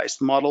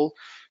centralized model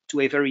to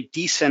a very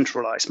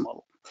decentralized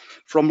model,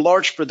 from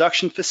large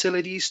production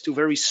facilities to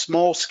very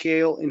small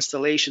scale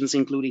installations,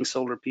 including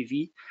solar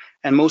PV.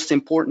 And most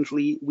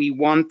importantly, we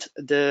want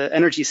the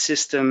energy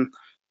system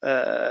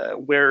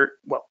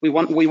we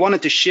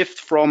wanted to shift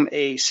from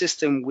a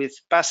system with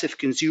passive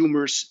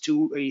consumers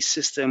to a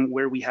system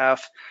where we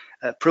have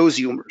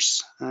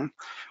prosumers.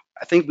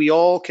 I think we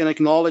all can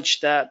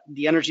acknowledge that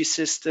the energy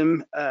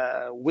system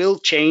will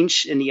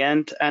change in the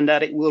end and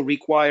that it will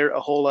require a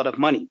whole lot of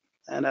money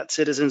and that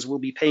citizens will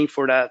be paying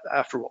for that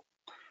after all,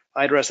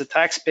 either as a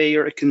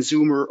taxpayer, a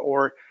consumer,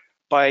 or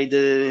by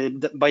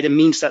the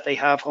means that they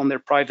have on their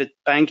private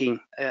banking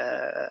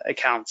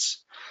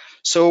accounts.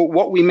 So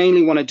what we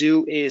mainly want to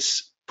do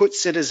is put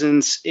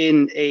citizens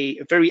in a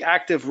very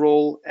active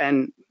role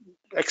and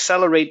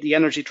accelerate the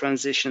energy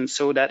transition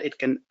so that it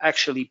can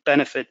actually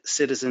benefit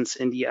citizens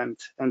in the end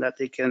and that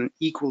they can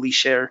equally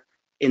share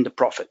in the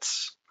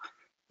profits.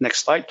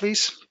 Next slide,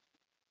 please.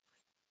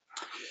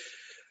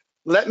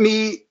 Let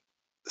me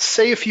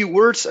say a few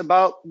words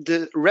about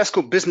the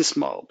RESCOOP business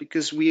model,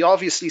 because we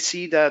obviously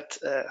see that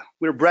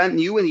we're brand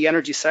new in the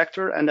energy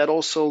sector and that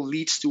also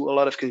leads to a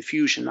lot of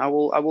confusion. I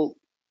will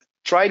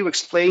try to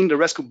explain the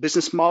RESCOOP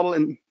business model,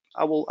 and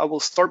I will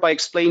start by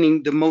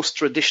explaining the most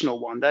traditional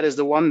one. That is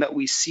the one that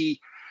we see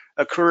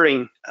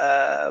occurring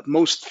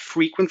most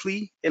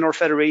frequently in our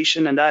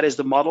federation, and that is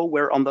the model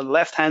where on the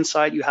left-hand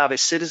side you have a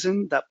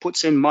citizen that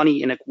puts in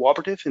money in a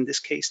cooperative. In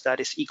this case, that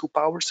is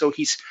EcoPower. So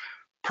he's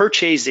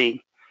purchasing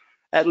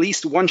at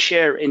least one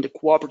share in the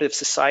cooperative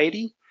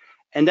society,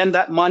 and then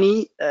that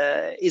money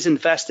is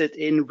invested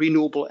in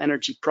renewable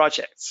energy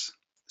projects.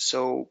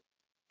 So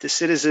the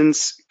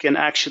citizens can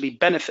actually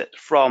benefit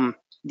from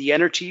the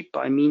energy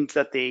by means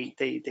that they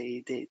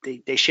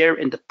share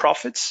in the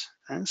profits.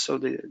 And so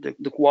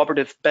the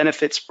cooperative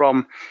benefits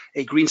from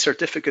a green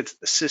certificate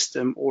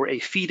system or a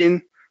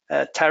feed-in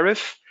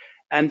tariff,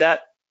 and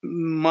that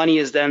money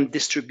is then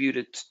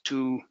distributed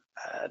to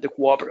the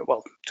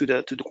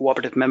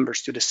cooperative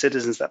members, to the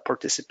citizens that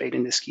participate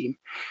in the scheme.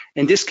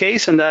 In this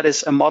case, and that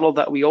is a model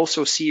that we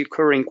also see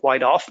occurring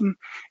quite often,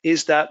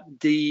 is that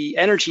the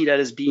energy that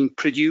is being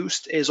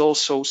produced is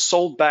also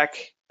sold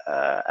back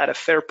at a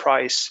fair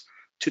price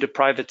to the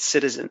private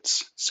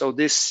citizens. So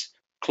this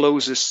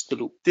closes the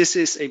loop. This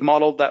is a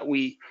model that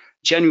we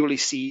genuinely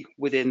see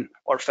within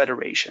our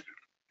federation.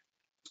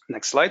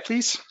 Next slide,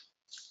 please.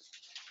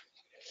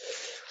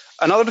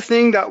 Another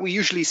thing that we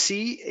usually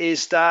see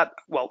is that,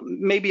 well,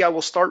 maybe I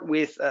will start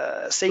with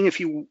saying a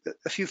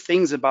few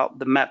things about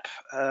the map.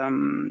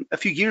 A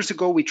few years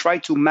ago, we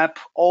tried to map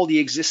all the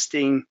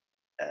existing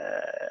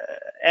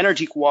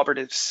energy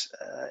cooperatives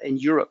in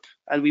Europe,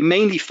 and we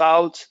mainly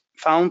found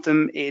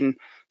them in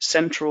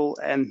Central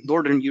and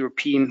Northern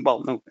European,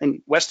 well, no,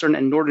 in Western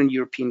and Northern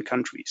European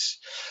countries.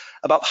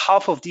 About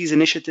half of these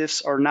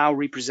initiatives are now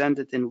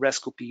represented in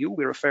RESCOOP.eu.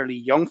 We're a fairly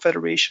young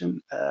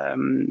federation,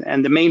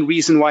 and the main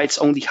reason why it's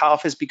only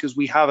half is because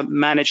we haven't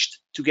managed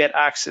to get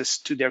access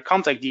to their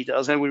contact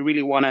details, and we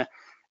really want to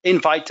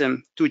invite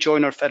them to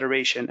join our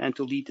federation and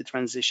to lead the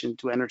transition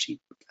to energy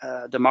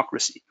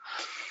democracy.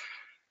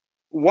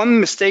 One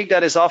mistake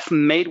that is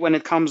often made when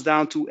it comes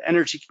down to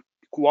energy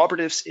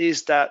cooperatives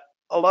is that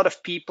a lot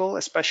of people,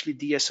 especially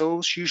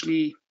DSOs,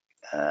 usually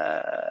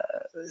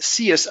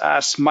see us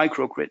as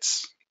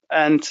microgrids.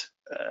 And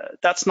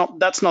that's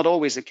not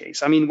always the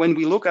case. I mean, when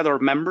we look at our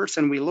members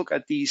and we look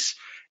at these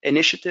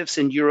initiatives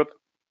in Europe,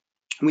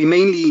 we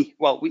mainly,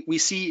 well, we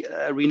see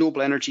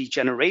renewable energy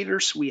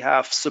generators, we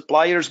have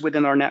suppliers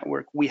within our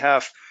network, we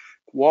have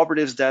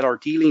cooperatives that are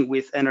dealing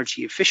with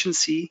energy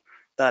efficiency.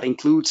 That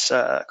includes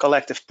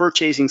collective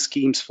purchasing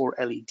schemes for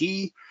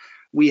LED.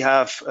 We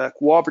have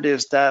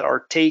cooperatives that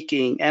are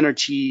taking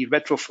energy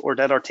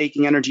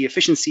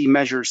efficiency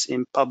measures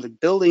in public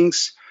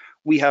buildings.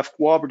 We have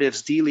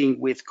cooperatives dealing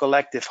with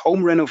collective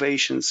home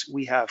renovations.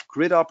 We have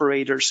grid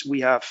operators.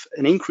 We have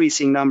an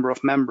increasing number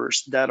of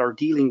members that are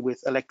dealing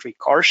with electric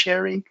car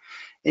sharing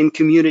in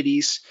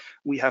communities.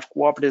 We have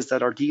cooperatives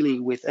that are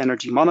dealing with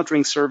energy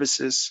monitoring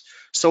services.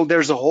 So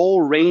there's a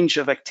whole range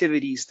of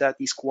activities that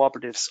these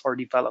cooperatives are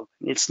developing.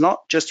 It's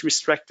not just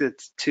restricted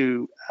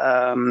to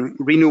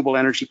renewable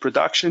energy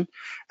production,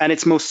 and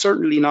it's most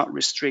certainly not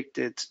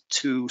restricted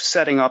to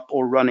setting up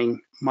or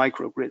running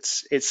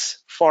microgrids.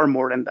 It's far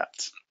more than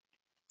that.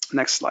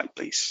 Next slide,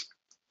 please.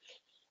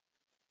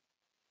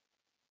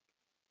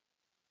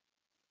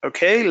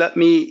 Okay, let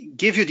me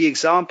give you the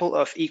example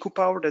of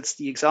EcoPower. That's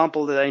the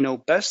example that I know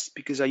best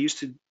because I used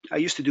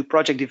to do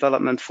project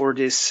development for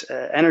this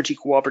energy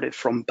cooperative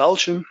from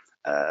Belgium.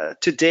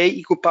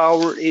 Today,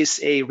 EcoPower is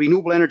a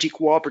renewable energy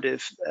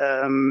cooperative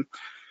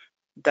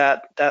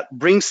that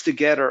brings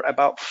together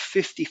about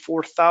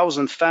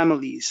 54,000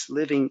 families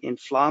living in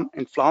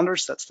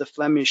Flanders. That's the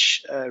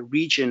Flemish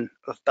region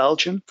of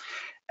Belgium.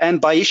 And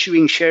by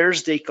issuing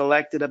shares, they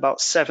collected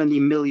about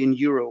 70 million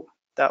euro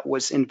that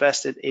was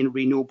invested in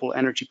renewable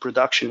energy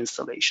production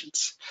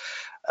installations.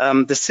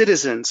 The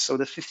citizens, so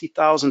the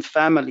 50,000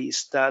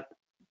 families that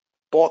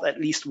bought at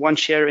least one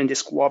share in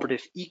this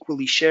cooperative,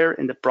 equally share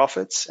in the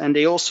profits, and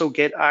they also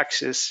get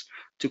access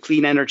to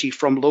clean energy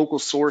from local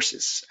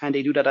sources, and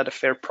they do that at a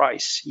fair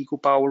price.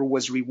 EcoPower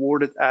was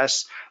rewarded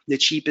as the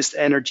cheapest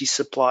energy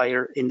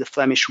supplier in the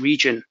Flemish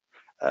region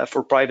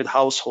for private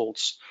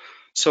households.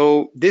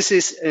 So this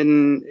is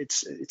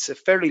it's a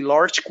fairly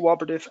large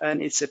cooperative,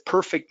 and it's a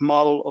perfect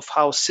model of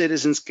how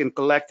citizens can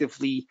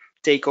collectively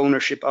take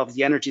ownership of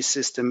the energy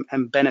system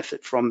and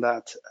benefit from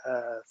that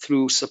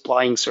through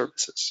supplying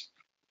services.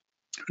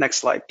 Next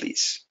slide,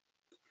 please.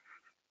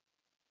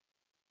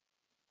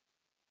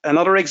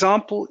 Another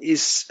example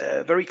is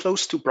very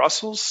close to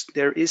Brussels.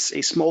 There is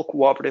a small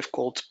cooperative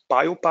called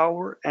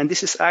BioPower, and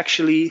this is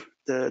actually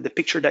the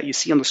picture that you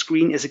see on the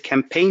screen is a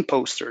campaign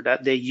poster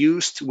that they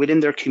used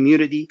within their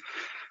community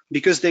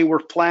because they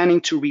were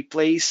planning to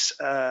replace,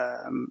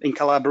 in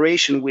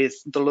collaboration with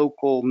the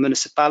local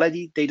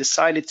municipality, they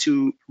decided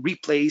to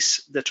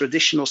replace the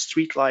traditional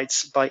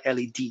streetlights by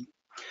LED.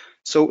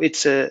 So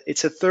it's a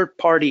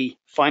third-party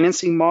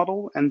financing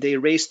model, and they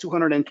raised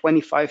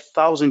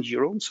 225,000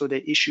 euro. So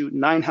they issued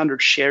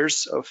 900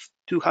 shares of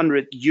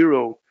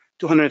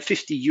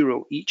 250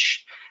 euro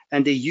each.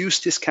 And they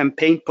used this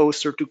campaign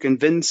poster to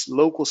convince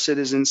local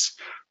citizens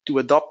to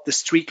adopt the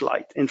street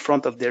light in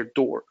front of their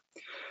door.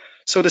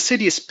 So the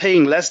city is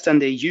paying less than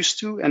they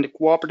used to, and the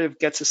cooperative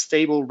gets a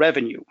stable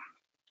revenue.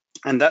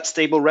 And that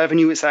stable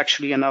revenue is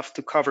actually enough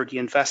to cover the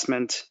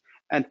investment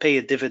and pay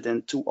a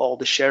dividend to all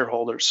the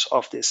shareholders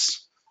of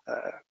this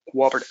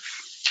cooperative.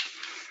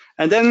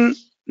 And then,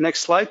 next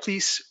slide,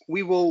 please,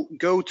 we will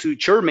go to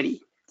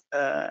Germany.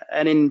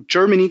 And in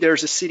Germany,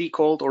 there's a city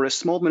called, or a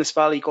small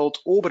municipality called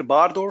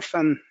Oberbardorf,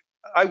 and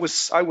I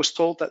was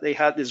told that they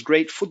had this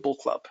great football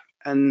club,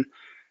 and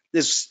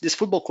this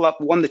football club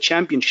won the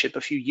championship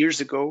a few years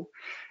ago,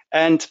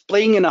 and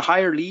playing in a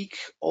higher league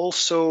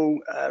also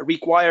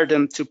required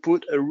them to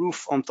put a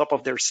roof on top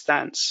of their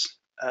stands.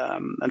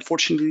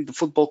 Unfortunately, the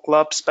football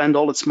club spent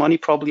all its money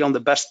probably on the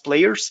best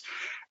players,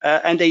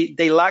 and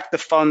they lacked the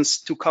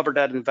funds to cover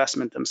that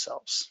investment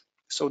themselves.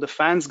 So the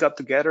fans got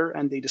together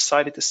and they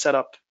decided to set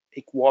up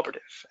a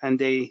cooperative, and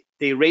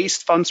they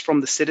raised funds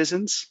from the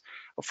citizens,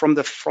 from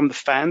the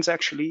fans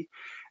actually,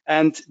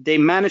 and they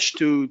managed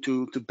to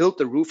build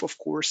the roof, of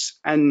course,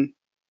 and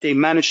they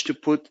managed to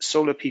put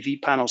solar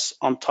PV panels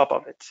on top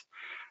of it.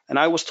 And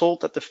I was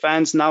told that the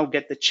fans now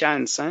get the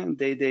chance.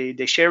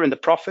 They share in the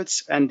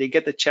profits, and they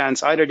get the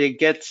chance. Either they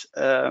get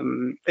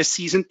a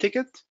season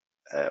ticket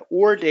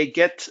or they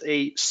get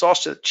a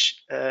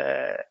sausage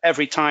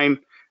every time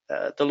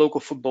the local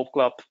football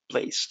club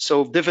plays.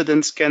 So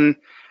dividends can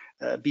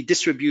be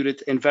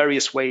distributed in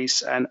various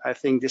ways, and I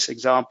think this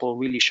example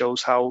really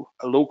shows how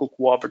a local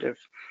cooperative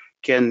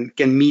can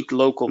meet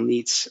local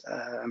needs.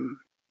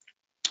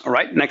 All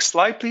right, next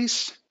slide,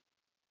 please.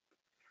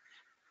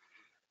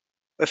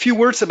 A few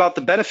words about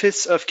the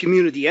benefits of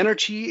community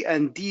energy,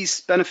 and these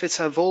benefits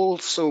have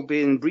also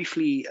been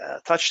briefly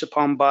touched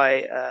upon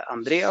by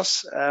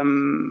Andreas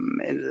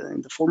in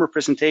the former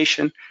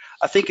presentation.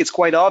 I think it's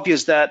quite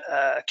obvious that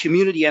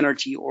community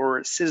energy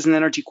or citizen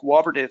energy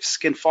cooperatives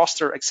can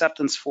foster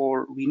acceptance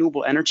for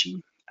renewable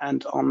energy.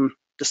 And on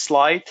the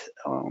slide,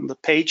 on the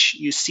page,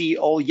 you see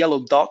all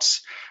yellow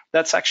dots.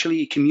 That's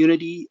actually a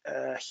community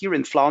here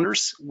in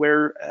Flanders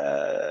where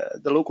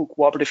the local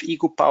cooperative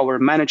EcoPower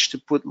managed to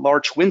put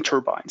large wind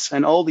turbines.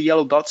 And all the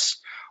yellow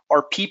dots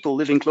are people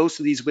living close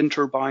to these wind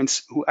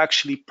turbines who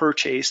actually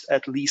purchased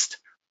at least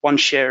one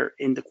share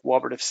in the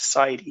cooperative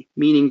society,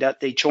 meaning that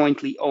they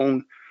jointly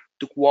own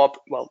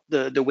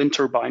the wind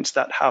turbines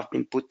that have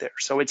been put there.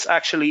 So it's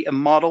actually a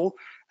model,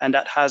 and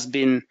that has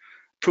been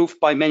proved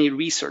by many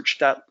research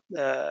that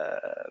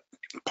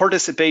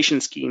participation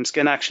schemes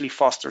can actually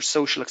foster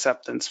social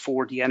acceptance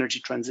for the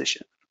energy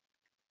transition.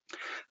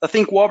 I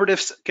think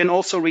cooperatives can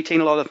also retain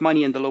a lot of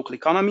money in the local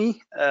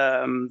economy.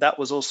 That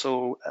was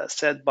also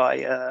said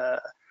by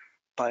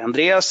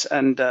Andreas.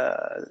 And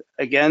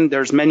again,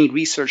 there's many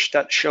research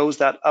that shows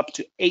that up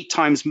to 8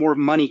 times more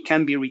money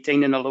can be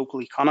retained in a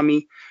local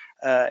economy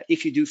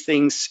if you do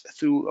things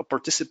through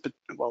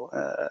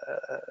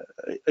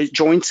a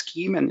joint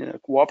scheme and a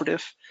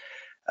cooperative.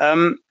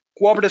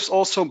 Cooperatives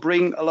also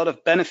bring a lot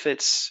of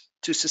benefits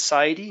to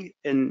society.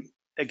 And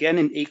again,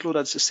 in Eeklo,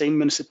 that's the same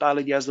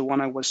municipality as the one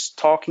I was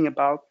talking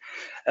about.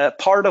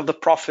 Part of the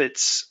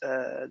profits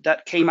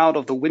that came out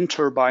of the wind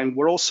turbine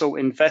were also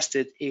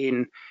invested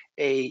in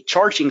a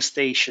charging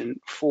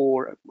station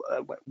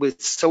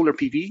with solar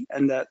PV,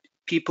 and that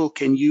people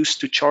can use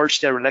to charge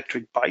their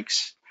electric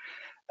bikes.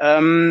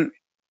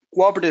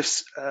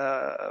 Cooperatives,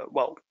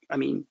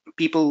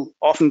 people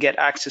often get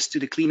access to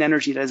the clean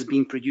energy that is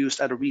being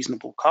produced at a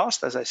reasonable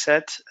cost. As I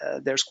said,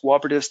 there's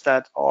cooperatives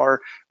that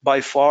are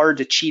by far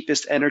the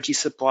cheapest energy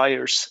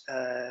suppliers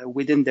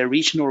within their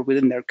region or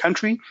within their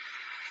country.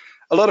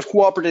 A lot of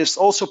cooperatives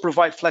also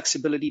provide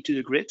flexibility to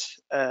the grid,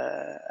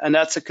 and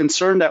that's a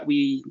concern that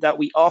we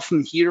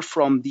often hear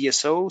from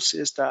DSOs,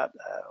 is that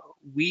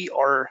we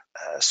are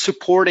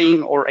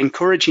supporting or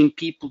encouraging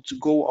people to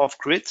go off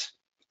grid.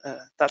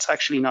 That's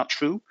actually not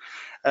true.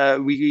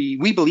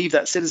 We believe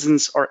that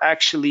citizens are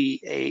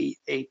actually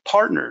a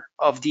partner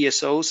of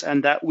DSOs,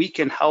 and that we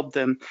can help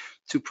them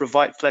to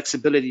provide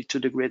flexibility to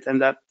the grid,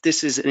 and that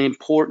this is an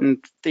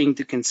important thing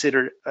to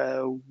consider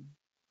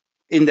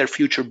in their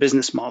future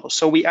business model.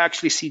 So we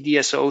actually see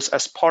DSOs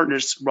as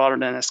partners rather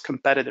than as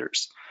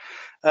competitors.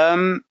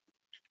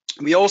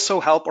 We also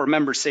help our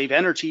members save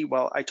energy.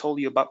 Well, I told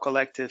you about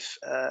collective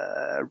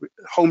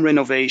home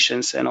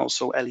renovations and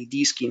also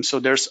LED schemes.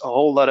 So there's a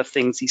whole lot of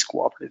things these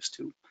cooperatives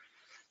do.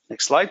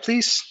 Next slide,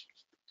 please.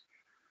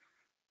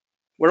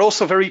 We're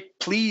also very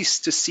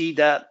pleased to see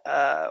that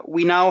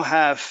we now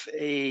have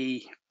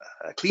a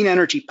clean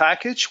energy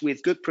package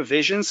with good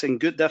provisions and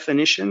good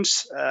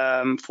definitions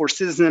for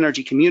citizen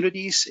energy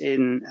communities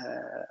and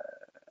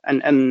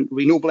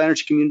renewable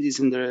energy communities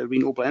in the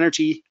Renewable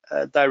Energy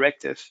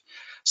Directive.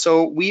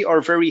 So we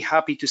are very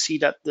happy to see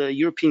that the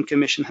European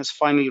Commission has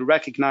finally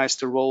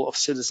recognized the role of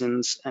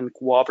citizens and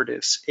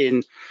cooperatives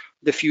in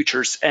the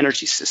future's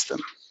energy system.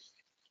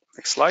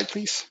 Next slide,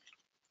 please.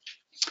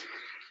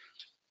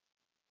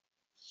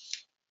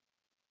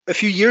 A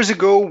few years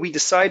ago, we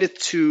decided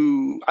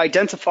to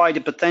identify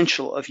the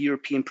potential of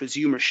European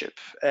prosumership.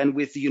 And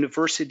with the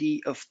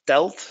University of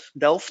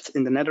Delft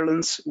in the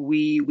Netherlands,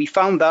 we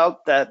found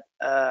out that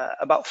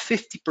about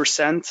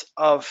 50%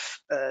 of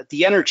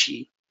the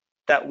energy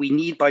that we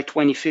need by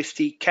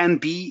 2050 can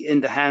be in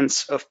the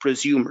hands of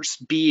prosumers,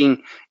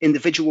 being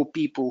individual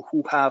people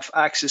who have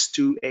access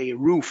to a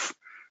roof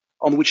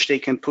on which they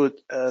can put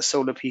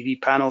solar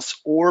PV panels,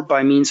 or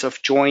by means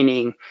of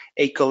joining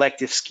a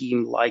collective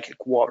scheme like a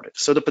cooperative.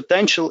 So the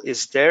potential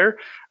is there.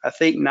 I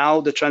think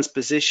now the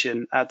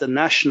transposition at the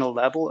national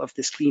level of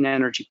this clean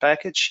energy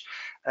package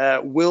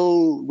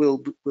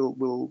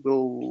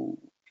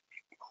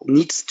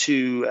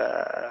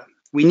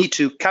we need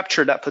to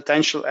capture that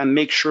potential and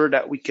make sure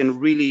that we can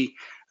really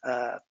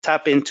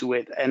tap into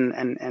it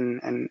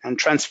and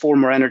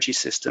transform our energy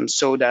system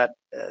so that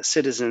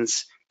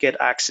citizens get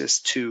access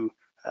to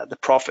the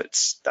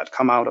profits that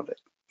come out of it.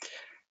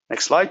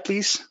 Next slide,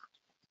 please.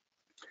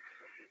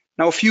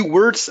 Now, a few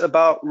words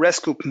about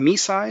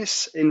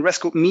RESCOOP-MECISE. In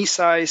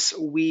RESCOOP-MECISE,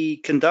 we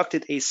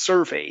conducted a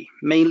survey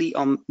mainly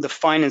on the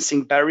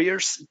financing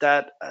barriers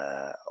that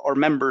our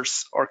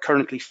members are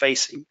currently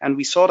facing. And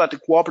we saw that the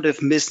cooperative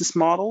business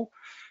model,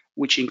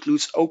 which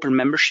includes open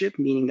membership,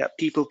 meaning that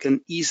people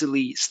can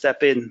easily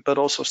step in but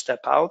also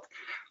step out,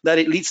 that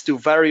it leads to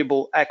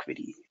variable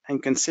equity.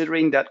 And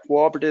considering that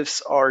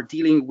cooperatives are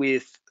dealing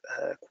with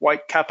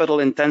quite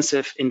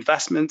capital-intensive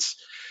investments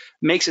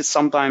makes it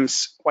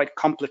sometimes quite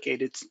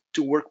complicated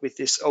to work with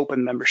this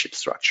open membership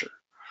structure.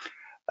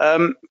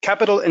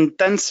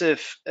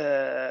 Capital-intensive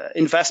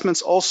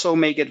investments also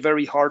make it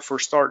very hard for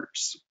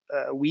starters.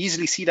 We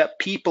easily see that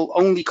people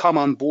only come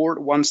on board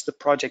once the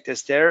project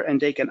is there and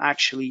they can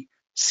actually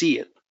see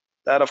it.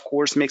 That, of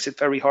course, makes it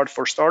very hard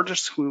for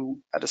starters who,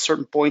 at a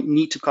certain point,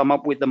 need to come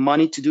up with the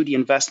money to do the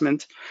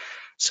investment.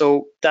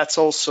 So that's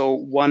also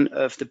one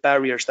of the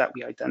barriers that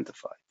we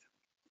identified.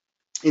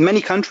 In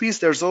many countries,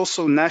 there's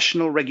also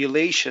national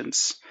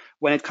regulations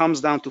when it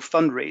comes down to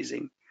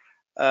fundraising,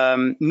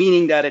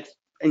 meaning that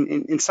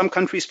in some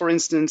countries, for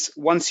instance,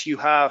 once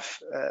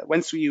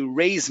you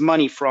raise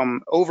money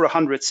from over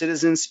 100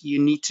 citizens, you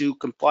need to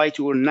comply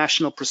to a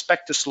national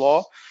prospectus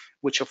law,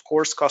 which of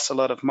course costs a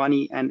lot of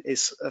money and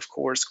is of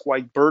course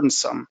quite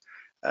burdensome.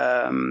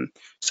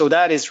 So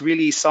that is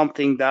really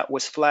something that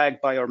was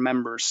flagged by our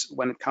members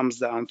when it comes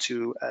down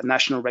to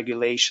national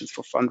regulations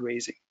for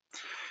fundraising.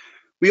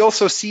 We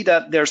also see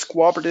that there's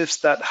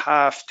cooperatives that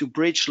have to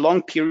bridge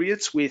long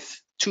periods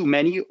with too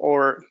many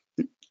or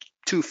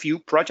too few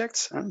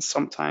projects. And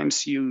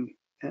sometimes you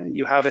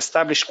have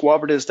established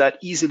cooperatives that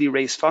easily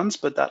raise funds,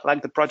 but that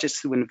lack the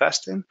projects to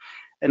invest in.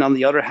 And on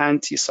the other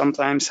hand, you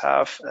sometimes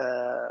have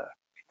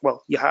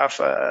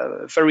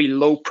very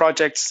low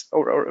projects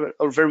or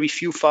very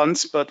few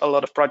funds, but a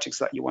lot of projects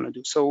that you want to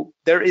do. So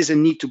there is a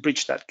need to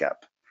bridge that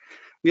gap.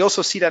 We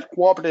also see that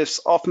cooperatives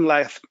often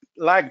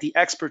lack the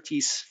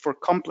expertise for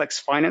complex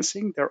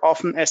financing. They're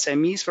often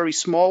SMEs, very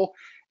small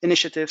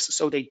initiatives,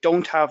 so they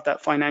don't have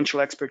that financial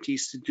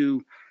expertise to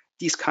do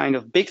these kind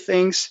of big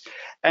things.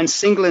 And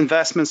single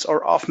investments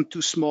are often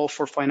too small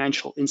for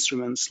financial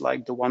instruments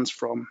like the ones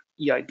from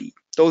EIB.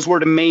 Those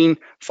were the main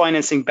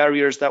financing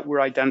barriers that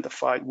were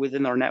identified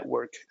within our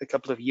network a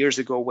couple of years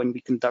ago when we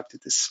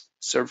conducted this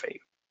survey.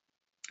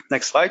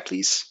 Next slide,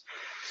 please.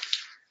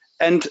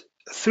 And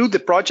through the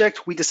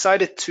project, we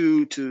decided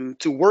to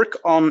work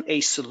on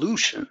a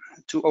solution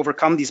to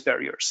overcome these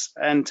barriers.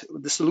 And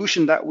the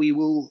solution that we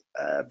will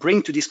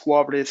bring to these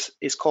cooperatives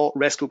is called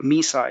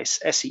RESCOOP-MECISE,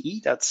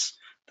 SEE. That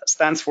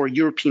stands for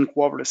European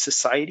Cooperative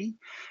Society.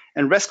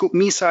 And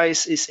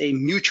RESCOOP-MECISE is a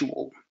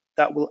mutual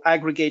that will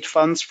aggregate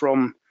funds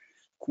from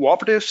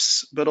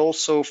cooperatives, but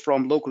also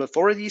from local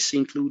authorities,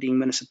 including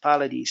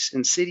municipalities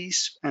and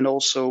cities, and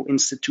also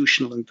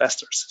institutional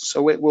investors.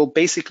 So it will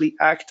basically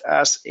act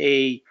as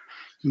a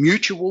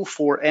mutual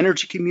for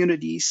energy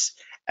communities,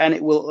 and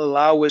it will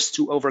allow us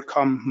to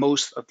overcome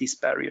most of these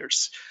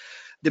barriers.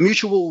 The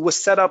mutual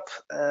was set up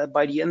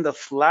by the end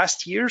of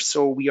last year,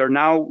 so we are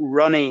now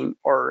running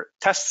our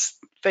test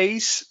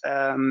phase,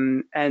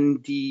 and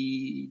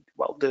the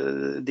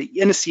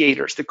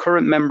initiators, the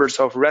current members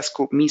of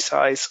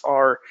RESCOOP-MECISE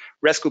are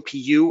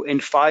RESCOOP.eu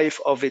and 5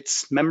 of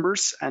its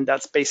members, and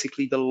that's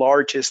basically the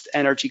largest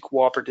energy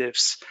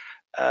cooperatives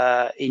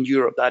in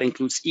Europe. That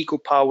includes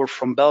EcoPower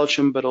from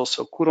Belgium, but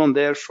also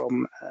Courant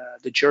from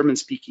the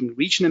German-speaking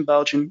region in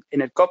Belgium,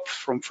 Enercop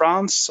from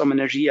France, Some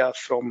Energia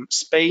from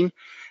Spain,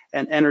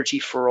 and Energy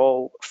for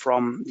All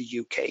from the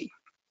UK.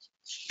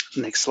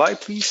 Next slide,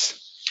 please.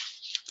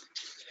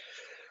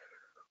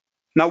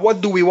 Now,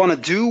 what do we want to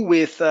do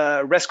with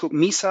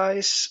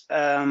RESCOOP-MECISE?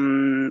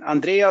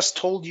 Andreas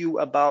told you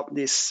about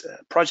this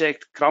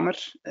project Kramer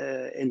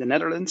in the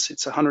Netherlands.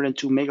 It's a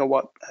 102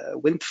 megawatt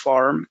wind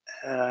farm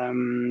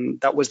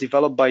that was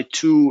developed by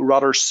 2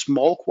 rather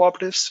small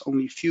cooperatives,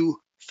 only a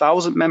few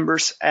thousand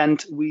members.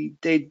 And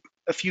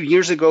a few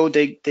years ago,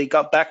 they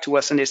got back to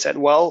us and they said,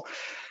 well,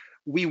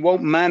 we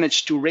won't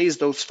manage to raise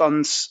those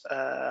funds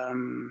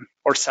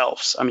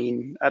ourselves. I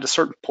mean, at a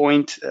certain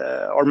point,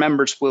 our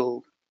members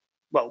will,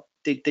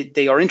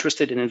 they are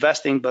interested in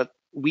investing, but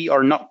we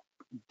are not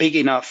big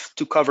enough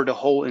to cover the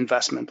whole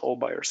investment all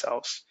by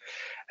ourselves.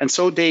 And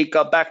so they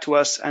got back to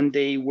us and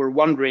they were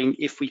wondering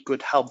if we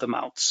could help them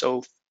out.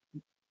 So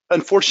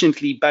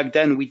unfortunately, back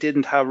then we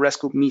didn't have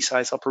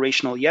RESCOOP-MECISE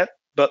operational yet,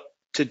 but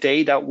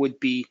today that would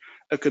be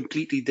a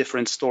completely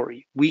different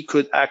story. We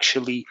could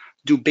actually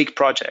do big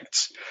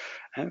projects.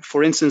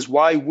 For instance,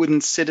 why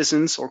wouldn't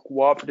citizens or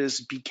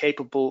cooperatives be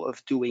capable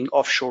of doing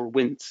offshore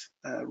wind?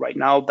 Right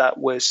now, that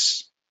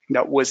was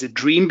a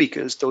dream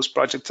because those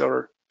projects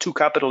are too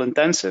capital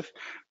intensive.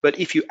 But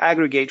if you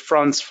aggregate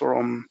funds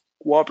from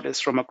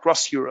cooperatives from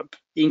across Europe,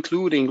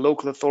 including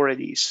local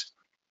authorities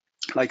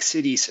like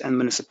cities and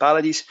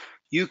municipalities,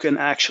 you can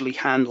actually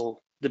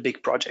handle the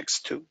big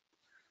projects too.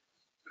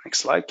 Next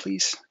slide,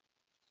 please.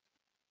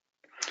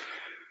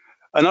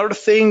 Another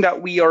thing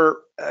that we are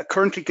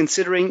currently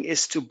considering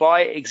is to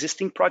buy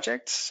existing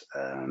projects.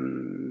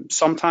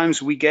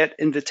 Sometimes we get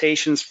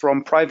invitations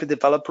from private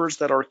developers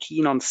that are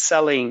keen on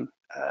selling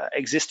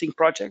existing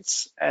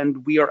projects,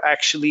 and we are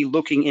actually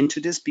looking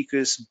into this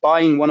because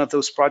buying one of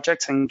those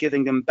projects and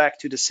giving them back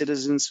to the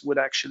citizens would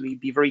actually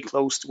be very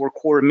close to our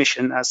core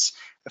mission as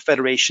a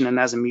federation and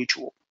as a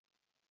mutual.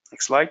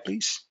 Next slide,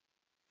 please.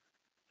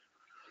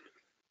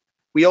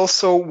 We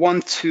also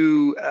want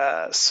to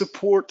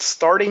support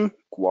starting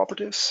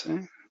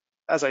cooperatives.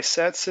 as I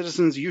said,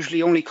 citizens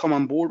usually only come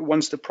on board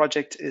once the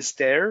project is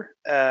there.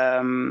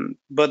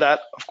 But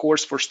that, of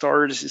course, for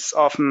starters, is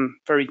often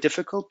very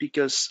difficult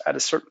because at a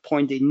certain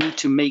point they need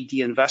to make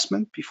the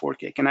investment before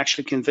they can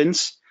actually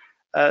convince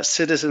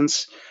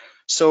citizens.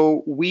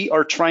 So we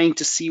are trying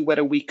to see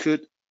whether we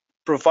could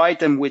provide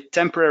them with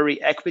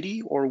temporary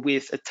equity or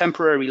with a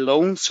temporary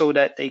loan so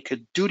that they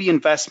could do the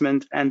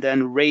investment and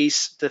then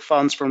raise the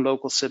funds from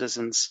local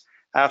citizens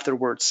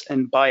afterwards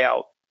and buy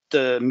out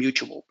the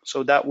mutual.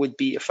 So that would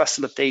be a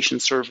facilitation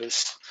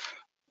service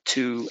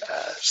to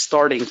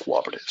starting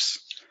cooperatives.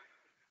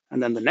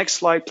 And then the next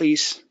slide,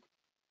 please.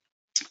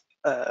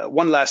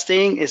 One last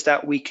thing is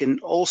that we can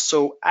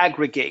also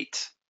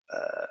aggregate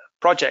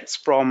projects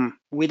from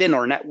within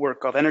our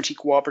network of energy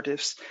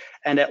cooperatives,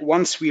 and that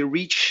once we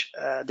reach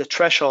the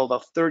threshold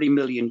of 30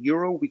 million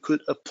euro, we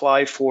could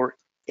apply for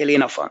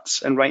ELENA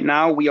funds. And right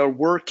now we are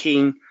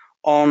working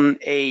on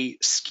a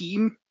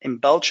scheme in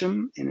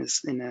Belgium, in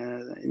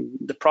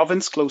the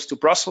province close to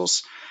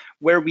Brussels,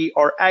 where we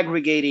are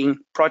aggregating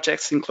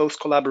projects in close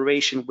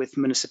collaboration with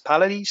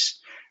municipalities.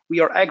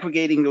 We are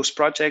aggregating those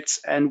projects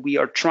and we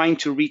are trying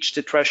to reach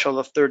the threshold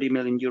of 30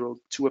 million euro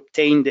to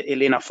obtain the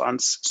ELENA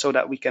funds so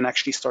that we can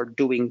actually start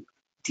doing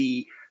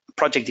the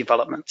project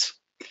development.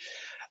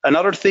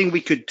 Another thing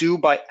we could do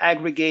by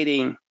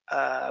aggregating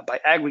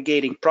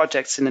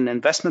projects in an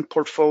investment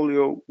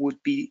portfolio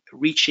would be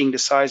reaching the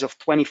size of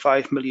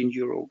 25 million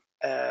euro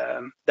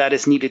that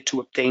is needed to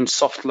obtain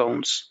soft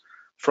loans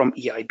from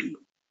EIB.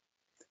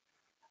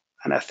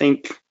 And I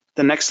think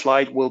the next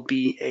slide will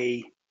be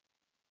a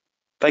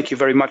thank you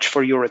very much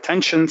for your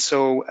attention.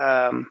 So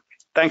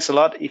thanks a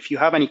lot. If you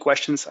have any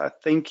questions, I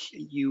think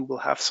you will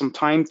have some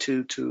time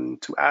to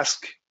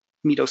ask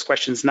me those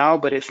questions now.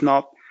 But if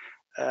not,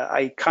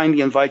 I kindly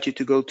invite you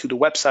to go to the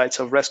websites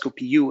of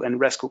RESCOOP.eu and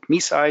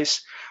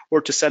RESCOOP-MECISE,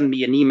 or to send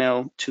me an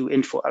email to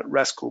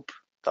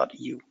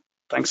info@RESCOOP.eu.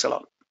 Thanks a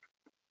lot.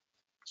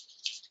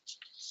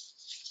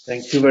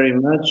 Thank you very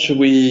much.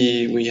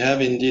 We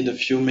have indeed a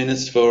few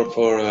minutes for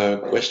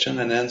question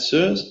and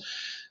answers.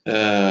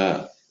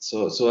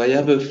 So I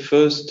have a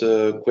first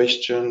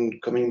question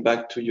coming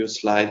back to your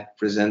slide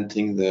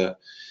presenting the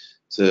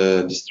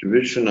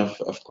distribution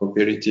of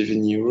cooperative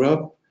in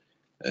Europe.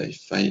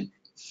 If I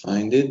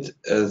find it,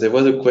 there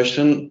was a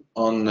question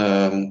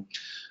on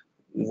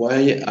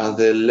why are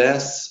there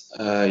less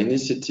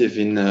initiative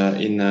in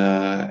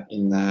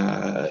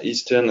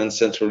Eastern and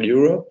Central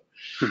Europe,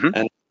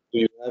 and do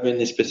you have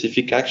any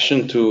specific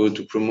action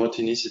to promote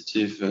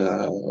initiative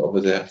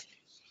over there?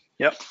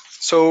 Yeah.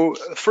 So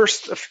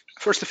first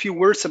a few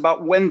words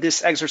about when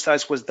this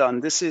exercise was done.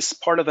 This is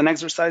part of an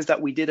exercise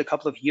that we did a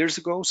couple of years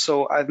ago.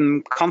 So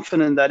I'm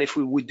confident that if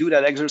we would do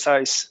that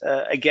exercise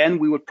again,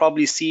 we would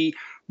probably see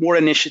more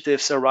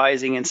initiatives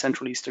arising in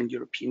Central Eastern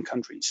European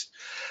countries.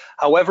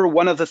 However,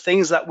 one of the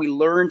things that we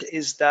learned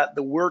is that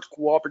the word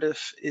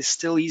cooperative is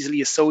still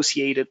easily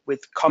associated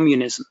with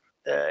communism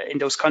in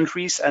those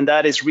countries, and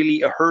that is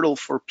really a hurdle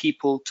for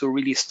people to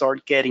really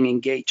start getting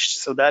engaged.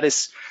 So that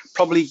is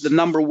probably the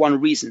number one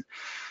reason.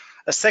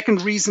 A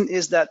second reason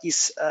is that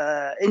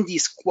in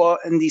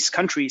these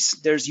countries,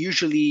 there's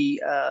usually,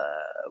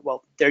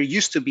 there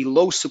used to be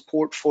low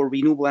support for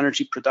renewable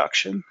energy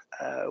production,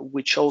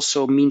 which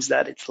also means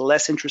that it's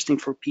less interesting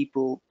for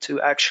people to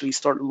actually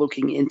start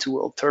looking into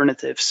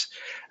alternatives.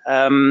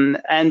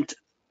 And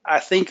I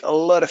think a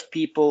lot of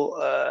people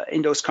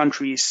in those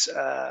countries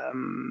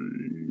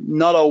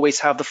not always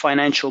have the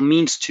financial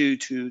means to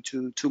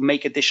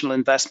make additional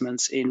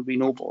investments in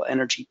renewable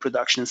energy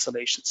production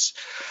installations.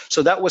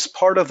 So that was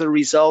part of the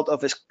result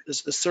of a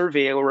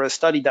survey or a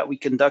study that we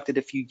conducted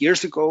a few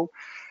years ago.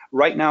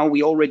 Right now,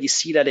 we already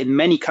see that in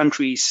many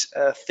countries,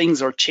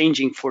 things are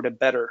changing for the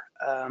better.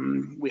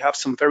 We have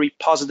some very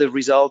positive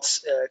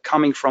results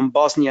coming from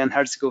Bosnia and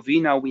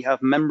Herzegovina. We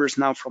have members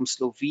now from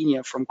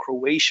Slovenia, from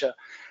Croatia.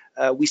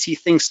 We see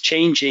things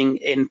changing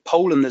in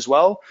Poland as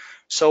well.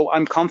 So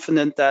I'm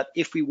confident that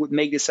if we would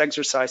make this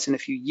exercise in a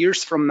few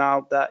years from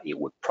now, that it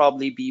would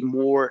probably be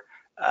more,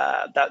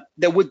 that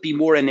there would be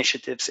more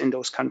initiatives in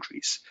those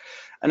countries.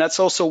 And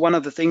that's also one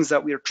of the things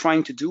that we are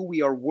trying to do.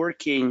 We are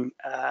working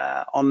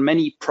on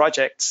many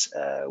projects,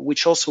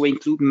 which also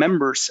include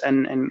members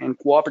and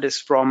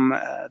cooperatives from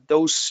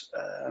those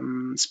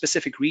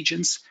specific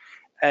regions.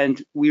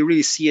 And we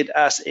really see it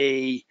as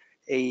a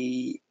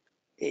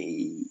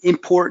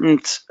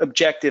important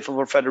objective of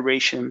our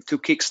federation to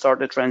kickstart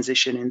the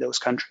transition in those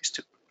countries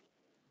too.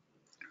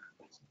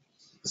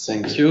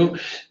 Thank you.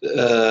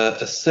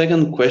 A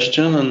second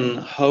question on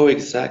how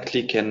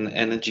exactly can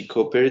energy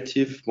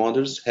cooperative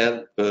models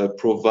help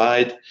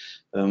provide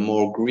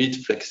more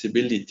grid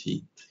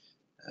flexibility?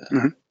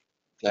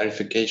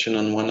 Clarification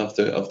on one of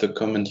the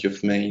comments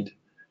you've made.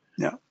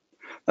 Yeah,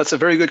 that's a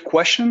very good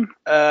question.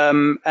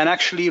 And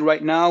actually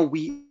right now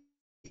we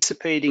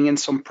participating in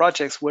some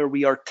projects where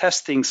we are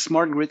testing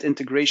smart grid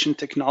integration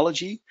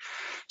technology.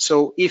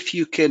 So if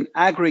you can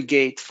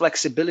aggregate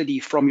flexibility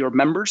from your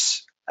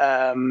members,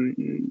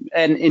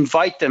 and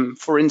invite them,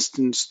 for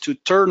instance, to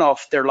turn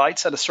off their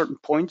lights at a certain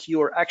point,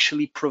 you are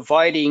actually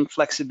providing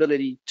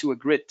flexibility to a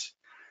grid.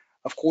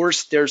 Of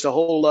course, there's a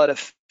whole lot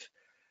of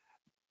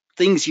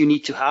things you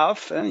need to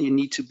have. You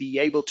need to be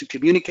able to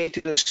communicate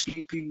to those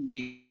people,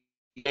 be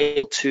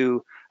able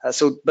to,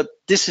 but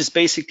this is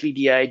basically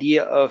the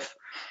idea of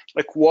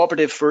a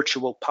cooperative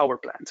virtual power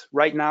plant.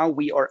 Right now,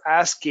 we are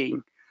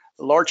asking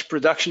large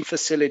production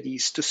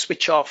facilities to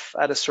switch off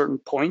at a certain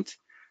point,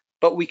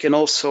 but we can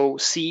also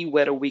see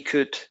whether we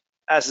could,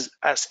 as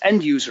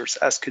end users,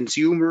 as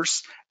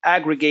consumers,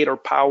 aggregate our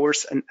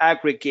powers and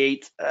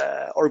aggregate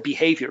our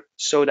behavior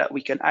so that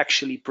we can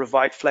actually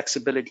provide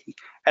flexibility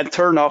and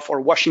turn off our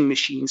washing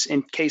machines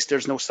in case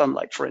there's no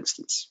sunlight, for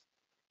instance.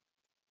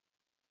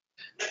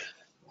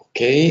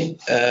 Okay,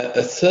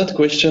 a third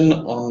question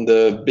on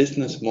the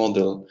business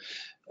model.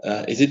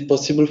 Is it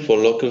possible for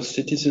local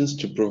citizens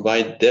to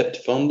provide debt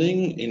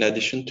funding in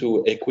addition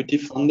to equity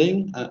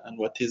funding? And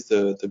what is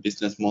the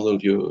business model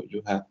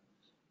you have?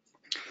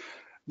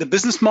 The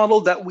business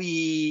model that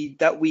we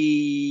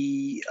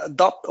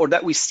adopt or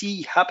that we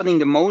see happening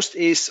the most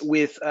is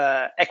with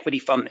equity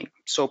funding.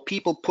 So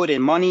people put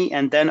in money,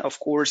 and then of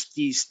course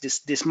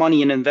this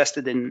money is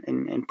invested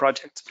in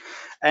projects.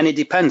 And it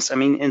depends. I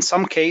mean, in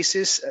some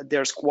cases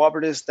there's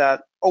cooperatives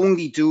that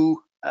only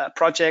do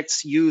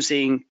projects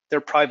using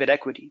their private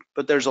equity,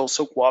 but there's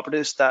also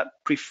cooperatives that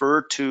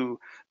prefer to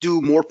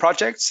do more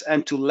projects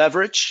and to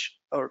leverage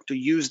or to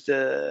use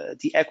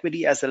the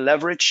equity as a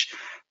leverage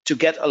to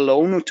get a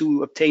loan or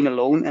to obtain a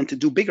loan and to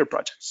do bigger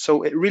projects.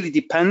 So it really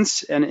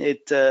depends, and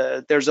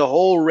there's a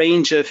whole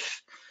range of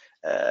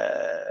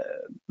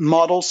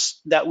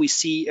models that we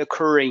see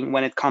occurring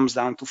when it comes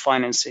down to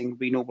financing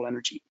renewable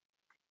energy.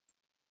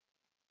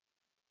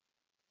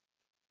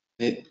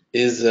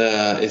 Is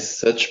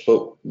such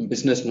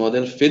business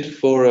model fit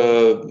for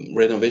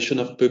renovation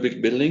of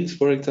public buildings,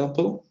 for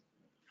example?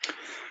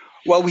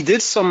 Well, we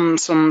did some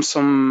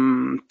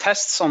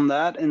tests on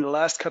that in the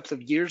last couple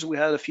of years. We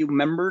had a few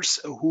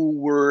members who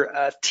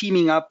were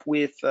teaming up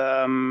with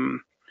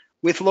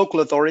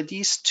local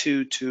authorities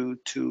to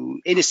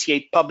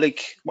initiate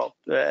public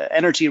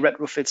energy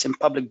retrofits in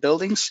public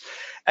buildings,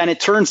 and it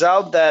turns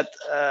out that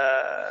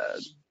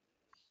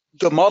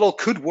the model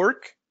could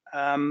work,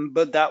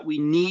 but that we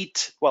need.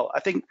 Well, I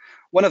think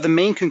one of the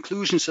main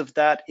conclusions of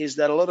that is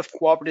that a lot of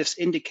cooperatives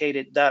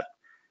indicated that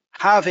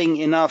having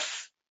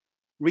enough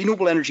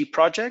renewable energy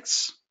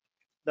projects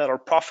that are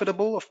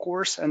profitable, of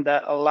course, and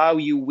that allow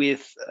you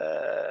with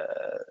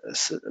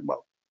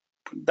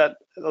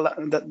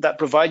that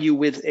provide you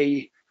with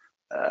a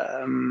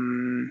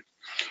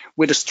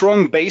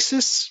strong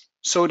basis,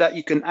 so that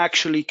you can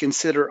actually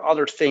consider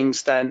other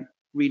things than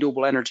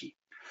renewable energy.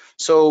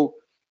 So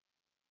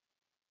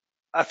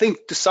I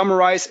think, to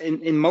summarize,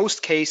 in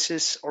most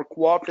cases, our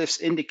cooperatives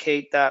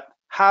indicate that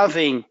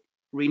having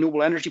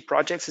renewable energy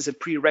projects is a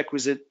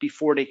prerequisite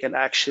before they can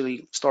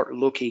actually start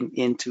looking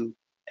into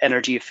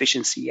energy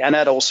efficiency, and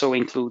that also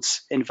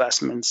includes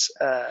investments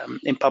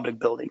in public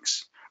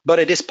buildings. But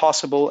it is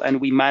possible, and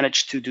we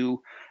managed to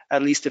do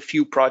at least a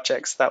few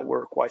projects that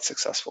were quite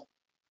successful.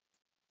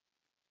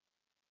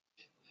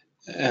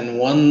 And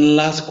one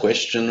last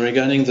question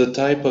regarding the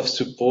type of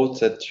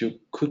support that you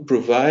could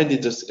provide.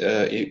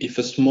 If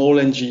a small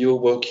NGO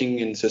working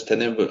in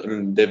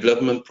sustainable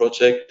development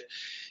project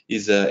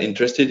is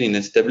interested in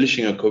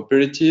establishing a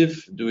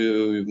cooperative, do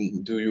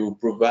you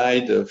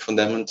provide a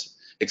fundamental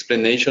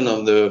explanation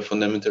of the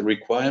fundamental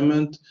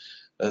requirement,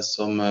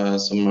 some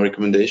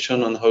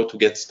recommendation on how to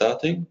get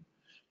starting?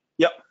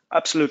 Yeah,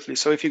 absolutely.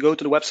 So if you go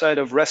to the website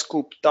of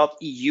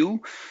RESCOOP.eu,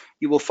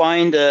 you will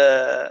find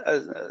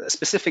a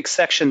specific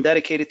section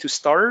dedicated to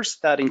starters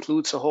that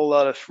includes a whole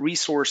lot of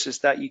resources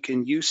that you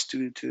can use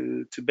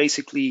to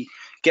basically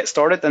get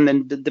started. And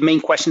then the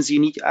main questions you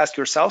need to ask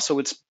yourself. So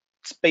it's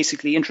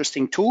basically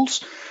interesting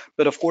tools,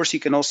 but of course you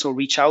can also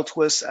reach out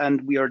to us,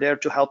 and we are there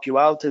to help you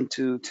out and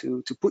to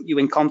put you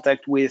in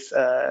contact with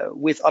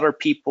other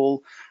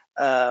people.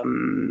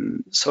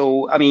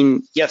 So I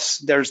mean, yes,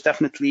 there's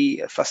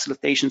definitely a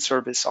facilitation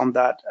service on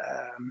that,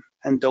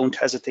 and don't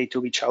hesitate to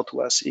reach out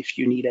to us if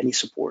you need any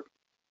support.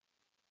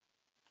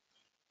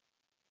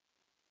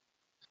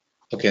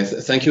 Okay,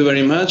 thank you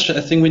very much.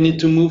 I think we need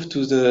to move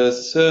to the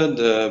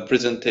third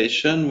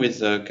presentation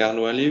with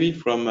Carlo Allevi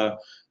from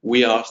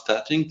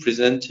WeAreStarting,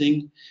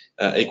 presenting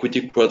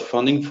equity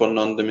crowdfunding for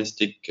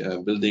non-domestic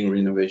building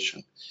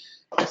renovation.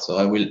 So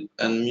I will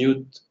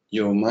unmute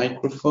your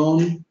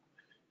microphone.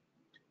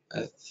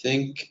 I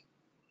think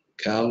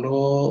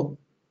Carlo,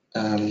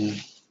 I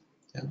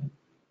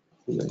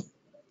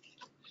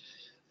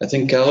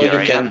think Carlo,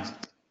 you can.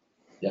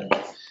 Yeah.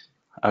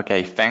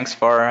 Okay, thanks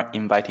for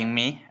inviting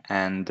me,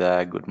 and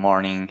good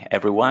morning,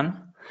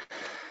 everyone.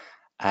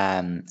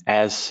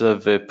 As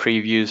the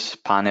previous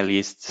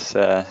panelists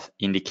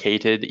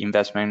indicated,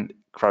 investment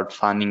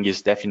crowdfunding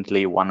is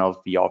definitely one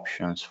of the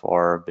options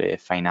for the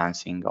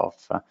financing of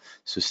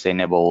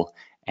sustainable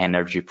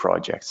energy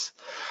projects.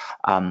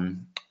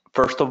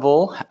 First of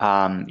all,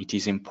 it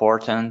is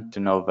important to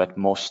know that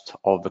most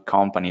of the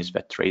companies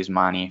that raise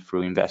money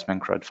through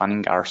investment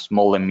crowdfunding are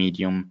small and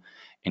medium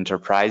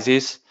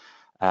enterprises,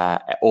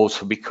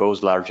 also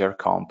because larger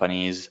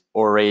companies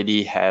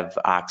already have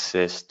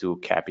access to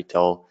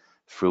capital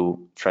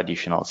through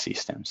traditional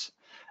systems.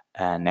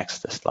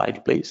 Next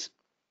slide, please.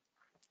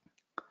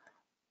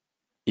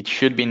 It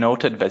should be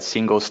noted that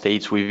single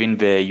states within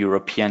the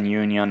European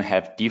Union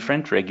have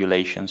different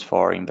regulations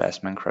for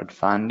investment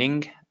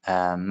crowdfunding.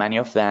 Many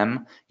of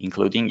them,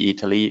 including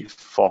Italy,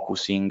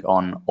 focusing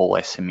on all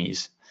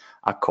SMEs,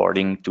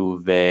 according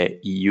to the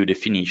EU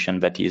definition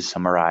that is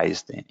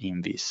summarized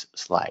in this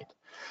slide.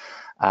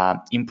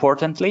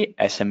 Importantly,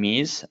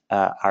 SMEs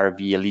are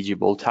the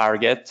eligible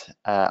target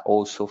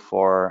also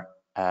for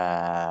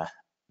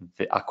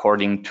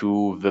according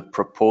to the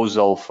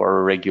proposal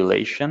for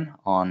regulation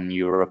on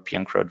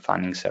European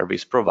crowdfunding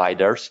service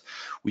providers,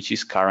 which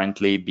is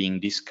currently being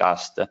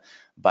discussed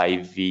by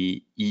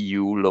the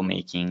EU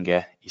lawmaking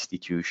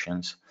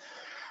institutions.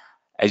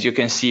 As you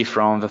can see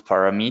from the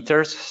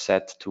parameters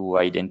set to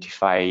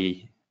identify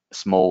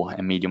small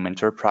and medium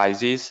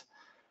enterprises,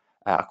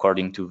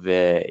 according to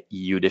the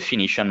EU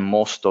definition,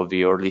 most of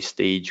the early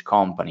stage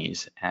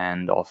companies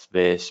and of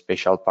the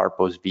special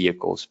purpose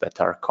vehicles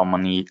that are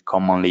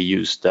commonly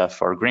used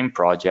for green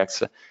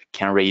projects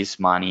can raise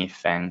money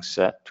thanks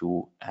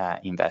to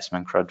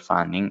investment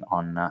crowdfunding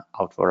on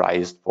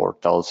authorized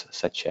portals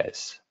such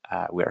as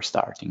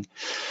WeAreStarting.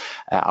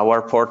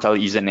 Our portal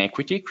is an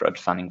equity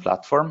crowdfunding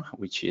platform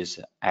which is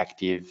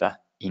active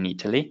in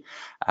Italy.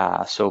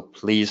 So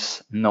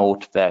please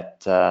note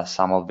that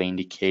some of the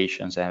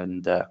indications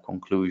and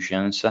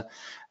conclusions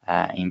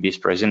in this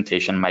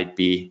presentation might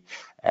be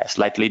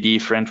slightly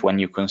different when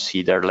you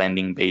consider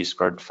lending-based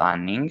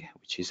crowdfunding,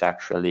 which is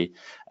actually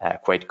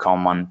quite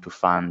common to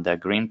fund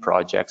green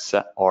projects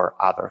or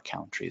other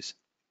countries.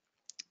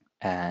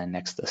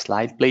 Next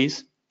slide,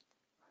 please.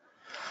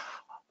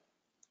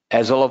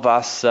 As all of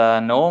us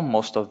know,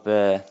 most of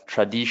the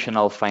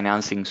traditional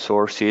financing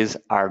sources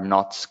are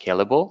not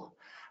scalable.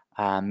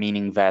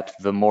 Meaning that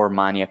the more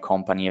money a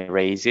company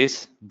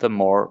raises, the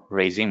more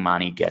raising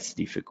money gets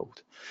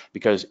difficult,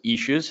 because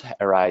issues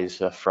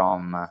arise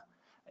from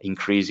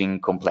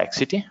increasing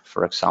complexity,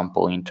 for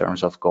example, in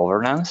terms of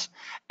governance,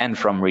 and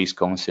from risk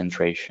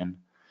concentration.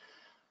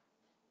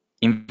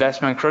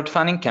 Investment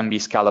crowdfunding can be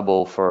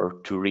scalable for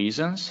two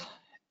reasons.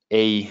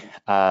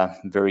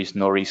 There is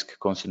no risk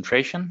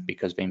concentration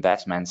because the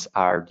investments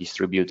are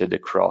distributed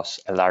across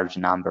a large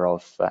number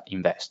of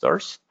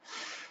investors.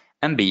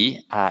 And B,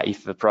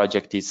 if the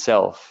project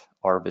itself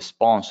or the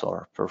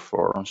sponsor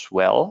performs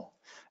well,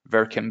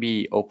 there can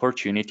be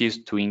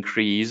opportunities to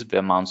increase the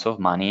amounts of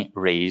money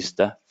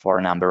raised for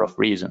a number of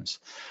reasons,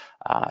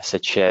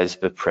 such as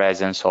the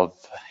presence of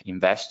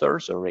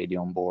investors already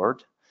on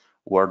board,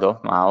 word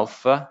of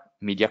mouth,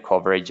 media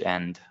coverage,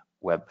 and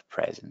web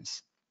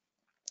presence.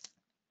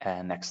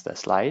 Next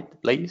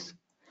slide, please.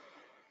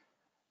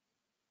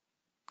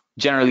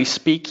 Generally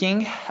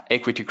speaking,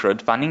 equity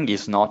crowdfunding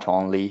is not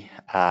only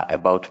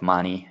about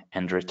money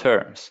and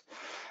returns.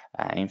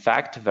 In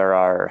fact, there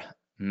are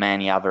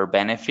many other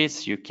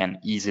benefits you can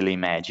easily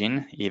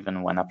imagine,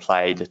 even when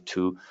applied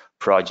to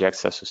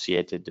projects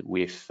associated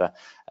with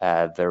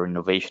the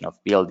renovation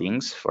of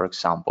buildings, for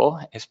example,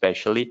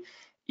 especially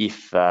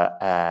if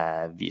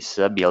these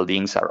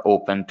buildings are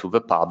open to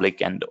the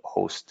public and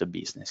host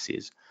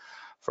businesses.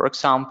 For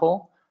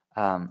example,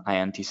 I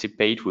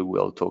anticipate we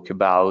will talk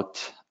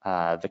about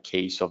the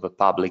case of a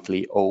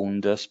publicly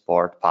owned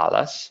sport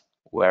palace,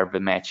 where the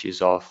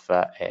matches of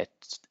a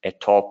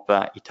top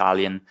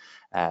Italian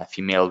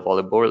female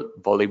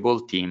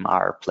volleyball team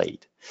are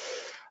played.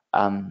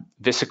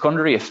 The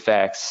secondary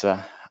effects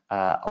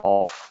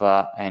of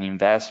an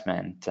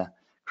investment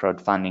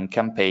crowdfunding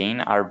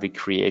campaign are the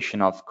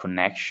creation of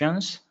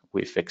connections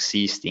with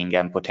existing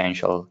and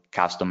potential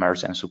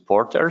customers and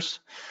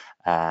supporters.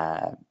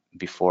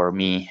 Before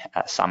me,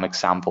 some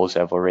examples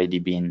have already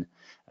been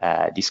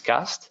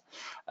discussed,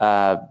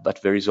 but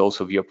there is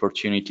also the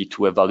opportunity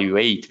to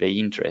evaluate the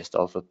interest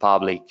of the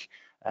public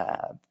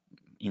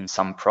in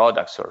some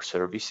products or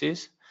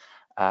services,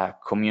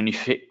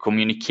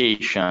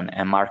 communication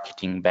and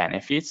marketing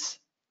benefits,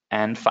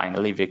 and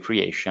finally the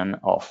creation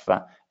of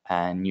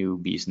new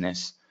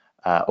business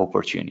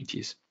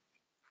opportunities.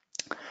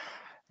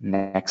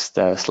 Next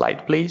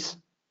slide, please.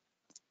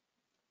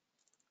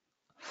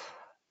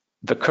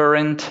 The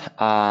current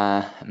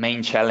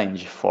main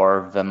challenge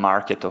for the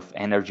market of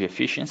energy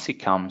efficiency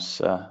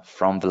comes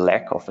from the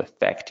lack of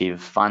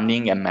effective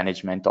funding and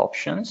management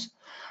options.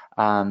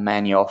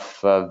 Many of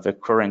the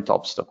current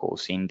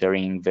obstacles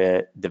hindering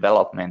the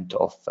development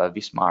of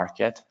this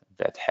market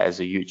that has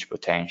a huge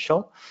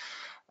potential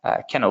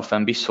can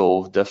often be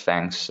solved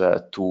thanks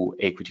to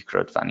equity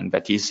crowdfunding,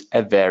 that is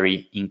a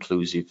very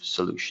inclusive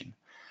solution.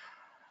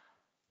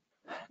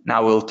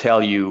 Now we'll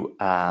tell you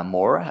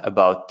more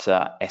about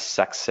a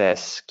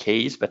success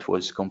case that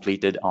was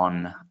completed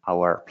on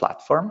our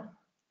platform.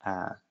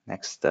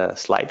 Next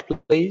slide,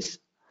 please.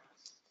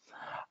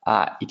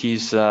 It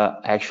is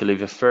actually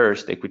the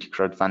first equity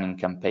crowdfunding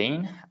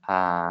campaign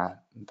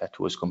that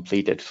was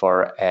completed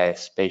for a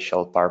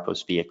special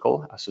purpose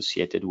vehicle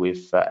associated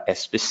with a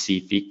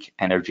specific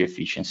energy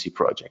efficiency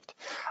project,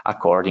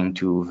 according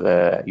to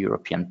the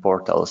European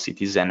portal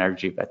Cities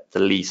Energy that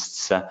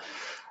lists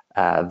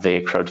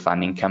the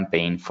crowdfunding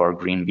campaign for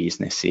green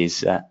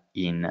businesses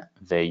in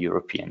the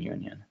European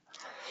Union.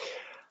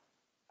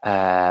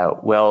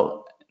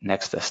 Well,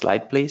 next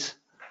slide, please.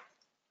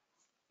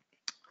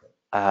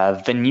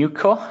 The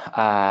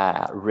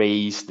NewCo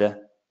raised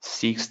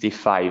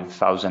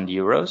 65,000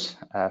 euros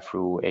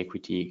through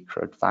equity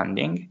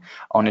crowdfunding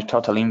on a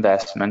total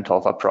investment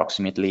of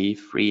approximately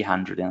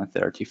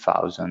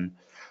 330,000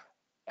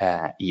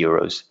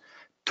 euros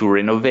to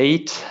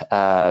renovate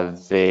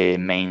the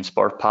main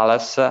sport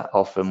palace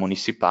of the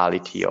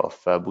municipality of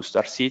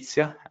Busto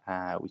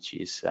which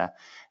is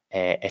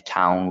a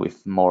town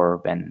with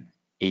more than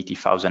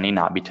 80,000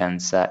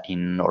 inhabitants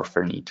in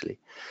northern Italy.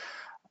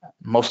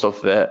 Most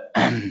of the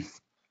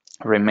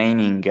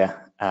remaining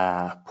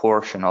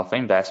portion of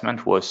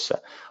investment was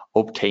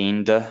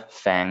obtained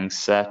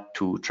thanks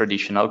to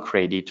traditional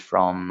credit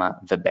from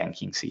the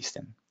banking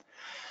system.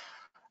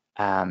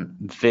 A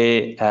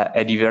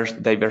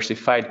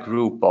diversified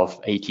group of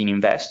 18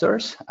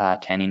 investors,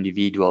 10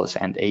 individuals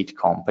and 8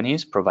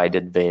 companies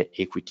provided the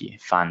equity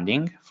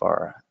funding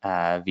for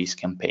this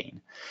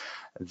campaign.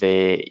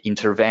 The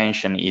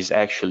intervention is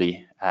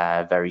actually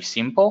very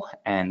simple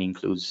and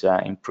includes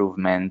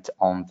improvement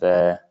on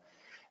the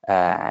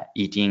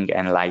heating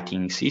and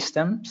lighting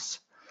systems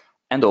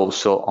and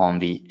also on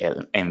the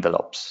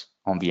envelope,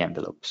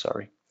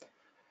 sorry.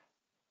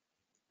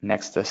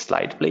 Next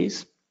slide,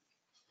 please.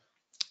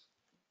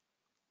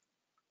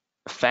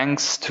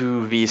 Thanks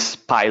to this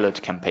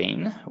pilot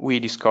campaign, we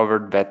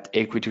discovered that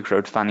equity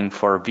crowdfunding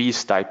for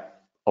this type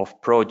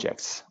of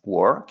projects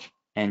work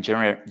and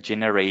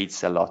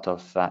generates a lot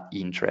of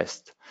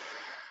interest.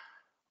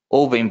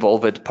 All the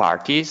involved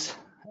parties,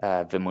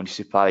 the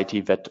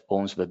municipality that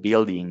owns the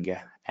building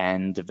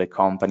and the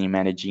company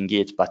managing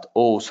it, but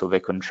also the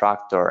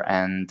contractor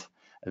and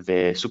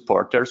the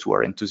supporters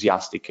were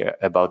enthusiastic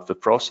about the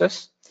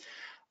process.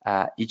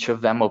 Each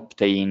of them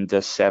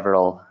obtained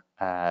several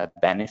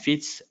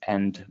benefits,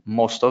 and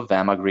most of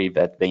them agree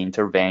that the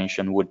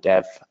intervention would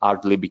have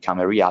hardly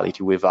become a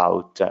reality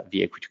without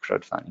the equity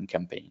crowdfunding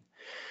campaign.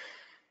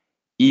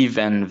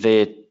 Even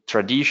the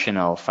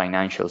traditional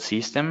financial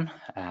system,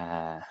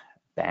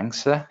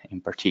 banks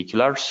in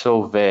particular,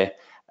 saw the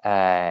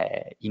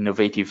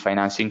innovative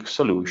financing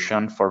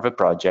solution for the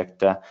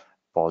project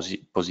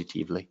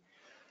positively.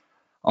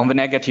 On the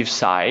negative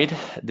side,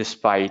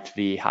 despite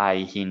the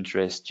high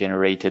interest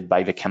generated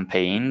by the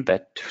campaign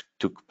that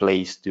took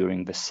place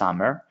during the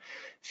summer,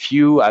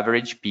 few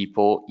average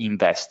people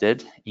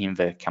invested in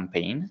the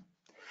campaign.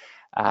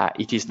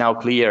 It is now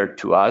clear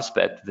to us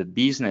that the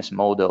business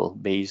model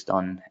based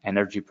on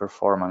energy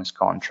performance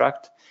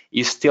contract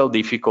is still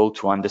difficult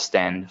to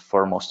understand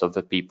for most of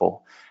the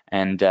people.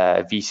 And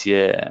this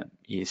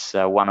is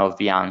one of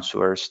the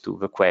answers to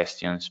the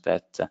questions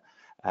that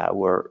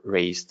were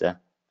raised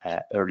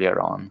earlier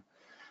on,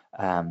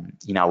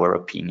 in our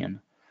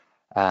opinion.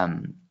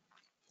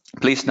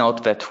 Please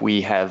note that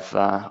we have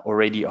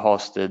already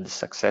hosted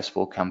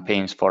successful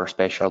campaigns for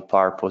special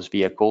purpose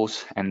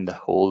vehicles and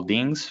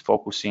holdings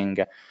focusing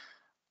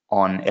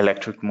on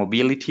electric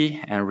mobility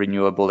and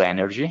renewable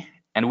energy,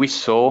 and we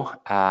saw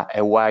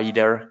a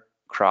wider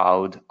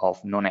crowd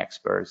of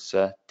non-experts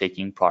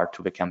taking part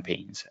to the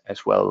campaigns,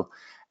 as well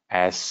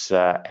as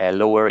a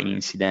lower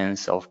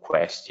incidence of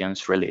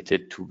questions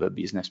related to the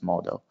business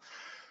model.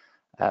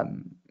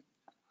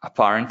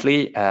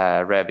 Apparently,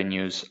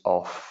 revenues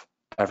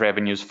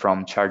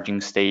from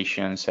charging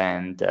stations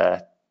and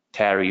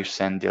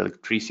tariffs and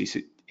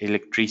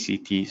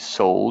electricity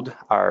sold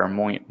are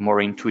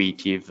more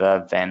intuitive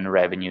than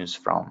revenues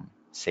from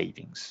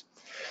savings.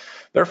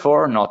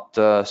 Therefore, not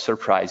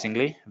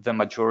surprisingly, the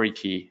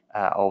majority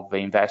of the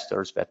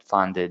investors that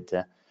funded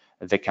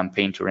the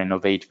campaign to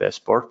renovate the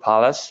sport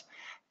palace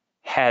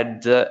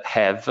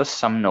have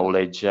some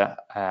knowledge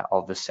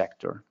of the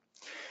sector.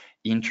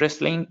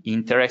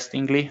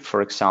 Interestingly,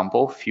 for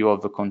example, few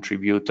of the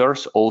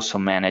contributors also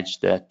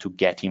managed to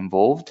get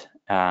involved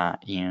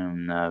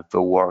in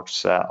the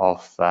works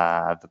of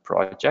the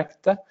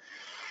project.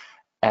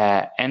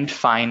 And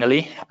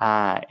finally,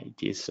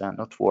 it is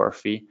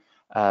noteworthy,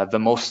 the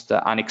most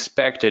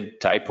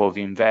unexpected type of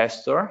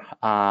investor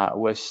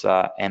was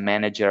a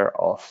manager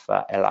of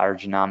a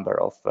large number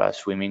of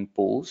swimming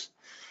pools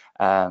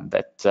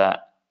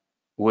that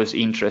was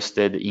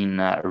interested in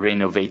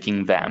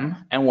renovating them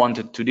and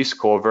wanted to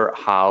discover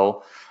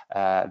how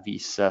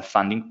this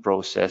funding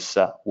process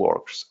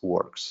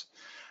works.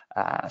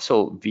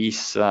 So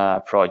this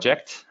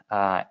project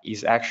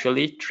is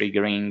actually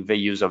triggering the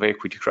use of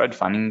equity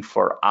crowdfunding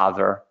for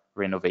other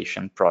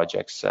renovation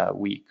projects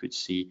we could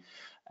see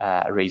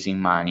raising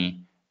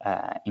money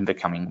in the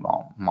coming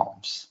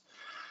months.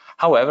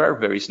 However,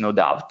 there is no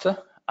doubt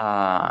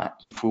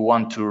if we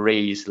want to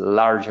raise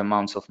large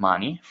amounts of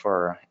money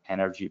for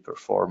energy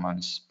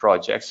performance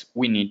projects,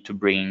 we need to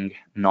bring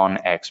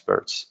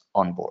non-experts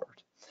on board.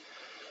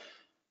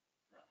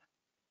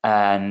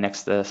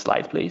 Next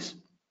slide, please.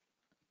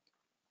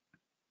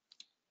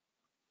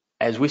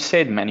 As we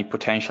said, many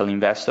potential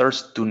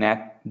investors do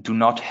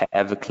not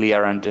have a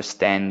clear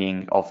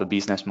understanding of the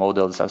business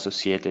models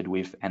associated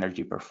with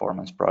energy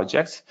performance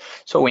projects.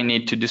 So we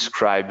need to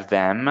describe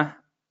them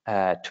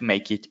to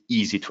make it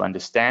easy to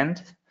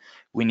understand.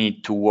 We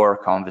need to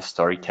work on the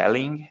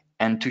storytelling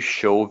and to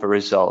show the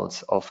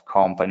results of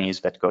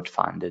companies that got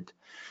funded.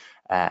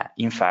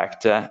 In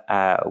fact,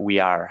 we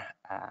are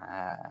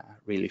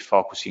really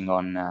focusing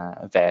on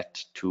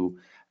that to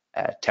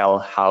tell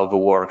how the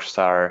works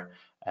are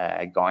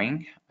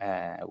going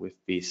with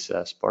this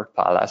sport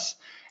palace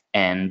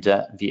and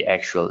the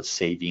actual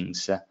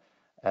savings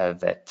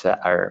that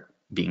are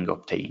being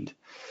obtained.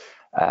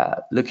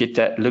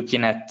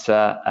 Looking at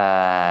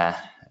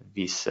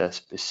this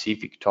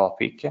specific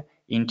topic,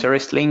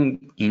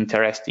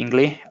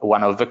 interestingly,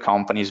 one of the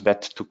companies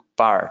that took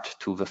part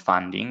to the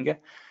funding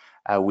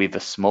with a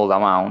small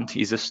amount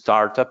is a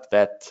startup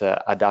that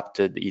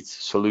adapted its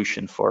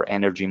solution for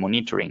energy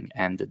monitoring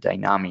and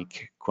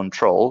dynamic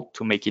control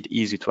to make it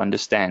easy to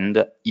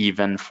understand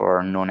even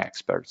for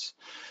non-experts.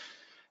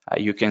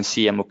 You can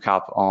see a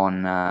mock-up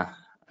on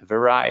the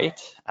right.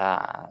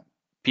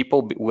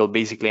 People will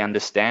basically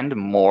understand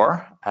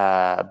more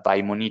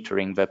by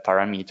monitoring the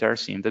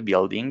parameters in the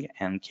building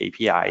and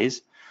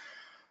KPIs.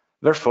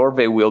 Therefore,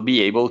 they will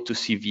be able to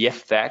see the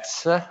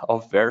effects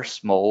of their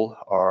small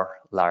or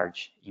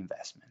large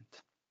investment.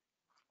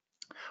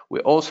 We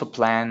also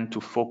plan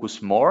to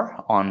focus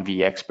more on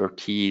the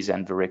expertise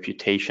and the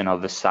reputation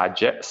of the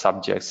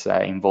subjects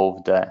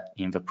involved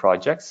in the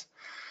projects.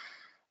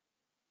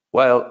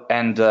 Well,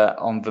 and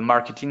on the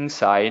marketing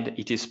side,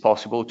 it is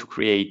possible to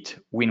create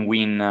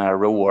win-win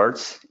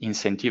rewards,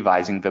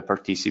 incentivizing the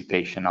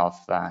participation of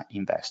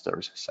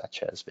investors,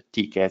 such as the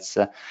tickets,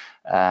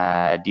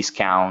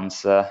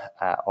 discounts,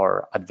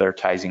 or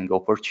advertising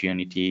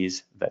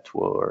opportunities that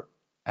were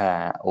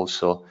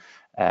also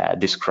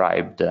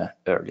described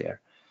earlier.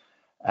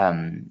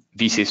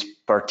 This is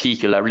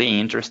particularly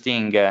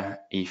interesting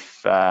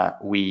if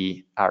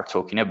we are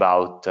talking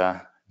about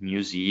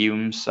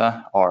museums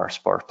or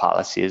sport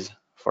palaces,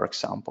 for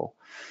example.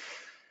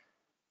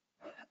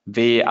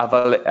 The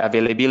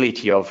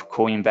availability of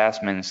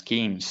co-investment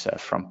schemes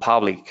from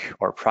public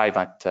or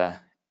private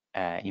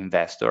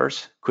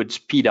investors could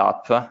speed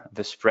up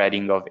the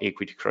spreading of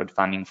equity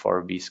crowdfunding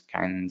for these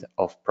kind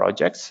of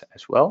projects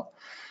as well.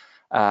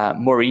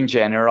 More in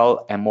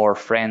general, a more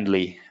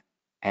friendly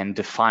and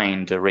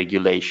defined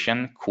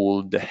regulation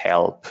could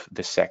help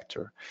the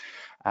sector.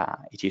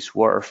 It is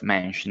worth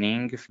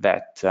mentioning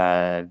that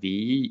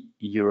the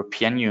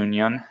European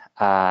Union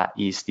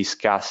is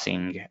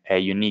discussing a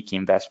unique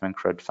investment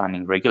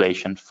crowdfunding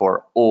regulation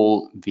for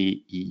all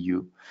the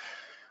EU.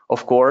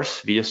 Of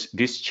course,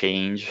 this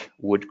change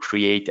would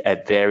create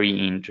a very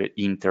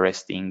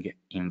interesting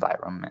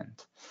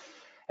environment.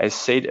 As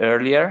said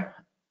earlier,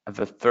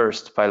 the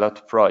first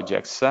pilot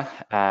projects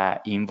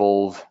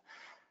involve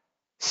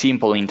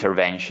simple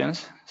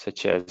interventions,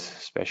 such as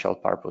special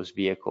purpose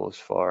vehicles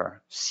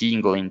for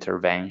single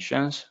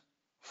interventions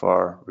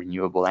for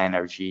renewable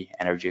energy,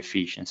 energy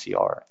efficiency,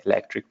 or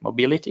electric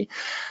mobility.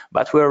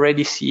 But we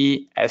already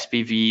see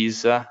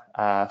SPVs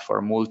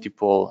for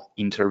multiple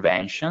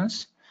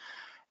interventions,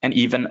 and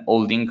even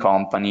holding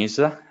companies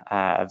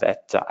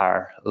that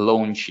are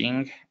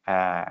launching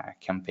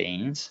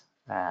campaigns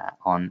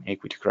on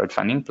equity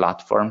crowdfunding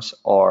platforms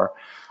or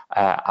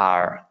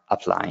are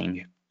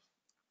applying.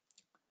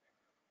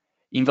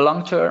 In the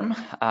long term,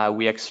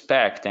 we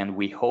expect and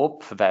we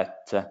hope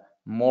that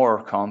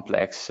more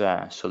complex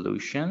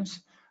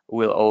solutions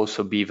will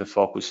also be the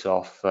focus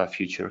of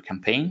future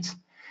campaigns.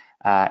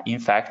 In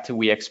fact,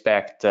 we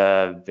expect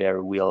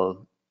there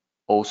will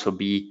also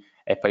be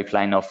a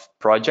pipeline of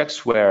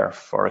projects where,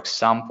 for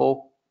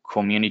example,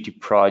 community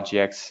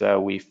projects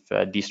with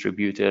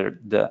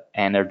distributed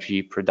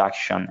energy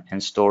production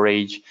and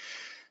storage,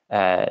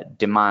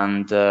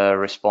 demand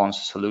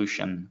response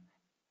solution,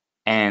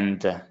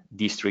 and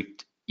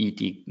district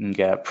heating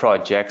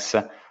projects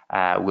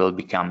will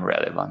become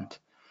relevant.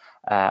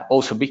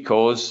 Also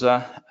because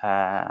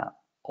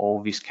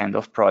all these kind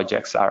of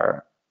projects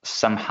are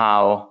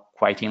somehow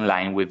quite in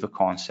line with the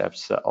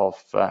concepts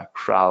of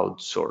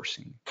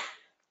crowdsourcing.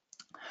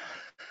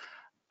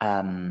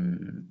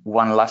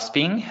 One last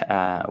thing,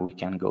 we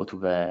can go to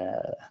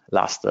the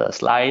last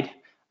slide.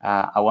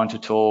 I want to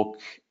talk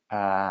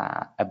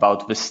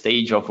about the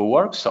stage of the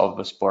works of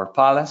the Sport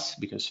Palace,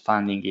 because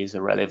funding is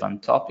a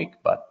relevant topic,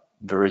 but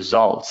the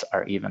results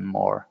are even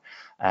more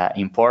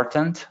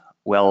important.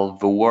 Well,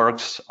 the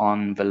works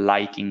on the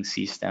lighting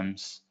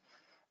systems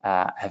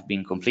have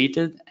been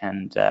completed,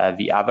 and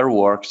the other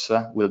works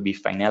will be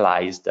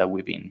finalized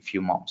within a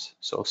few months.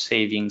 So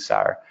savings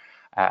are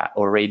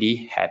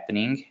already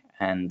happening,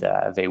 and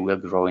they will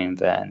grow in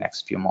the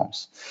next few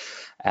months.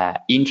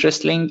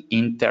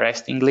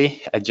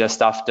 Interestingly,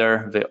 just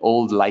after the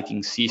old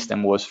lighting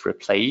system was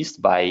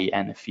replaced by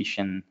an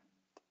efficient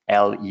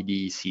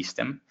LED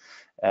system.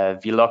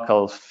 The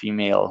local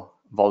female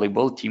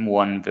volleyball team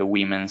won the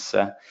women's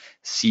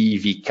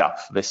CEV Cup,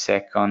 the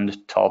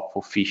second top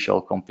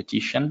official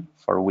competition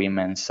for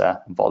women's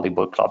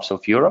volleyball clubs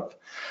of Europe,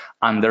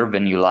 under the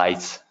new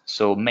lights.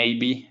 So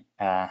maybe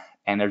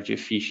energy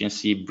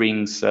efficiency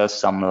brings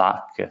some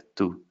luck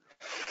too.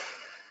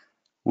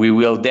 We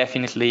will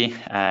definitely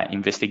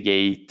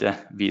investigate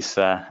this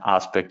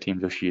aspect in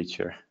the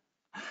future.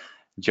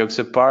 Jokes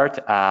apart,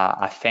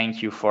 I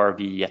thank you for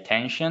the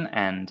attention,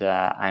 and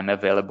I'm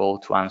available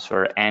to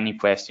answer any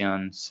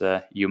questions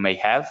you may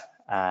have.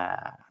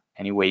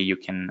 Anyway, you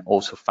can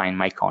also find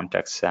my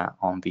contacts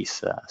on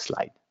this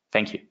slide.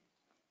 Thank you.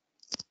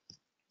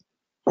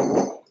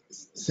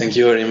 Thank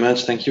you very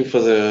much. Thank you for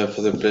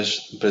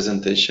the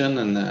presentation,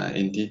 and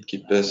indeed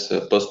keep us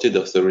posted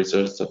of the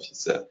results of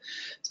this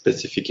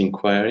specific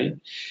inquiry.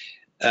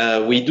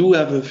 We do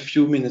have a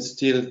few minutes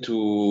still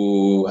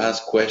to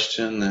ask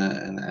questions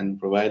and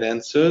provide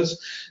answers.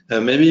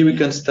 Maybe we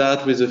can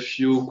start with a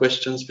few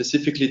questions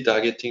specifically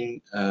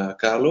targeting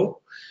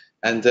Carlo,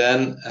 and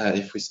then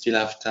if we still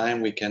have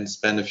time, we can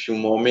spend a few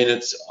more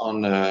minutes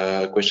on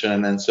question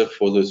and answer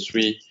for the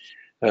three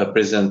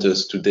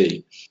presenters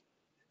today.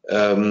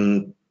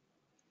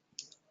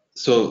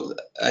 So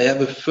I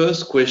have a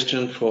first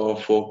question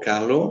for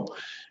Carlo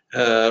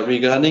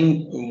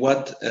regarding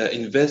what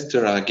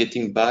investors are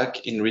getting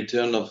back in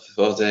return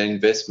for their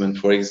investment.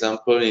 For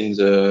example, in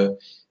the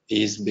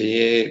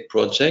EASME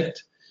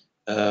project,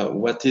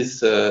 what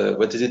is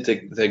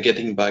it they're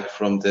getting back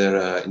from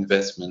their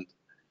investment?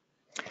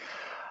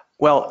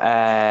 Well,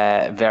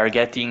 they're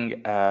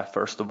getting,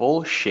 first of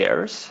all,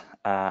 shares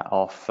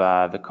of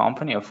the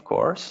company, of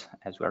course,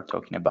 as we're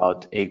talking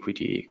about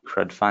equity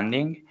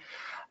crowdfunding.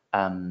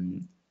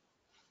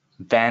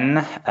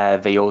 Then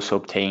they also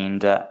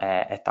obtained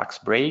a tax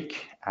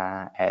break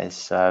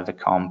as the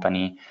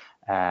company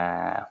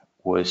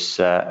was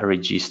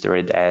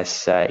registered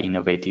as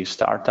innovative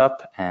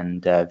startup,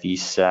 and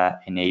this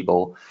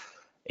enabled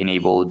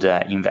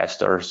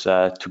investors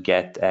to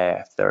get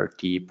a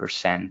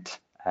 30%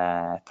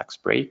 tax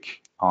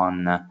break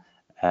on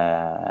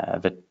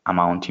the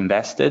amount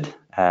invested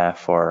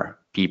for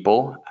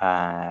people,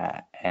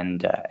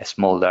 and a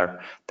smaller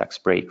tax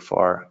break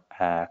for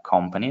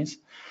companies.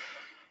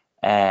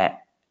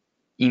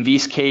 In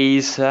this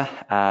case,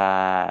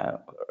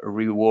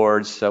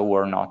 rewards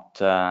were not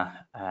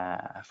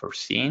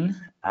foreseen,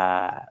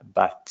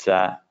 but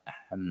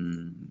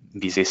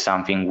this is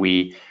something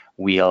we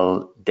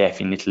will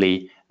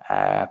definitely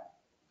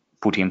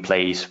put in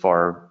place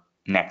for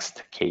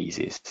next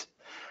cases,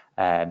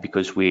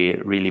 because we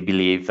really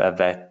believe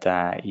that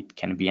it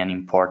can be an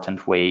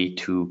important way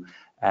to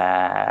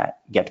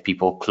get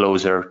people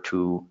closer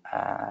to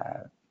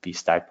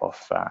this type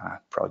of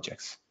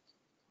projects.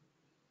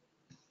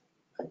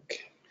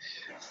 Okay.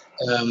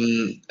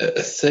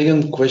 A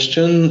second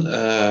question.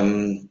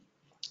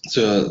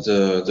 So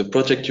the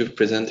project you've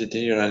presented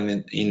here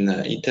in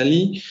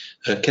Italy,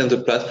 can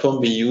the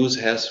platform be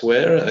used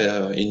elsewhere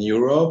in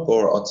Europe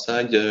or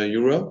outside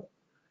Europe?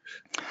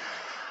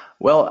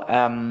 Well,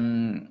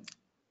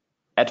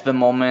 at the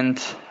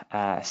moment,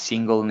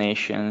 single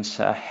nations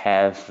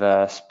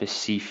have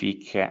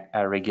specific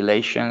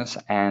regulations,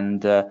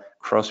 and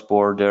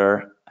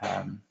cross-border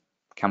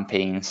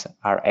campaigns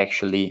are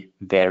actually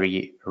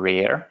very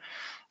rare.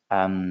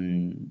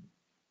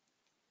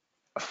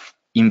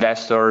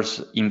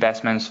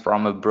 Investments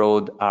from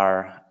abroad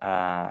are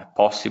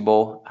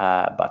possible,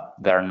 but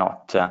they're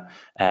not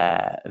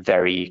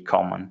very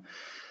common.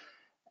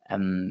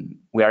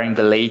 We are in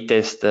the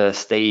latest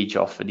stage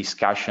of a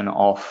discussion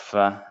of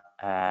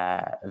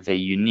the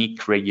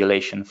unique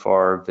regulation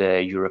for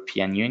the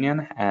European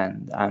Union,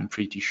 and I'm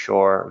pretty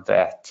sure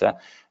that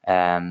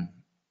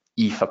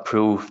if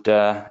approved,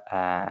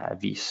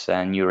 this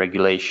new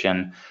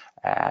regulation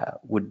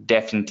would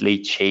definitely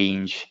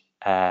change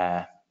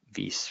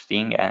this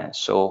thing, and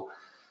so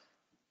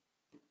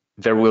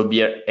there will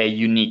be a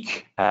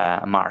unique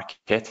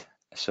market,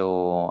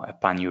 so a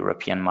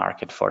pan-European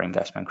market for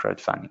investment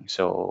crowdfunding.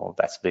 So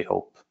that's the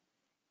hope.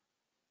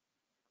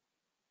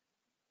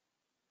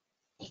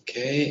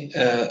 Okay,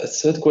 a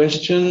third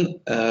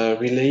question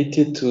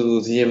related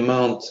to the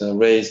amount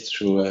raised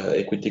through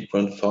equity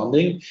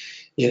crowdfunding.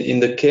 In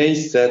the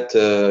case that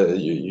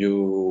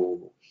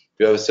you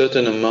have a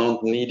certain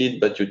amount needed,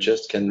 but you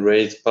just can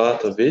raise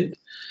part of it,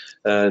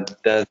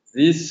 does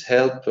this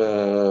help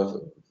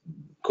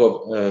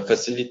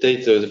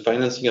facilitate the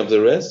financing of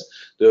the rest?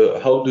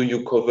 How do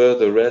you cover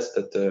the rest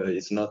that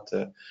is not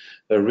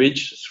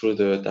reached through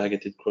the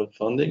targeted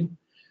crowdfunding?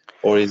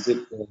 Or is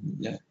it,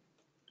 yeah?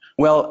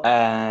 Well,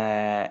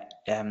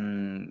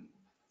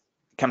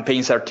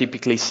 campaigns are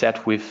typically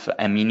set with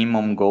a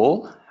minimum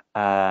goal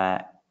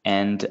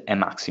and a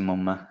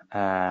maximum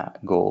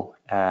goal.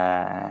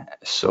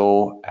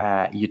 So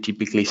you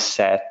typically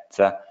set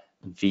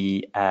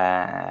the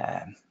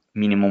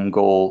minimum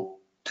goal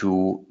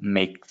to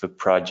make the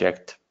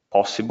project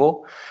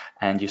possible,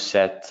 and you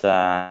set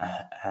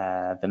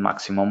the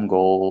maximum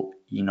goal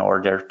in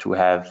order to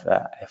have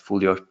a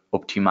fully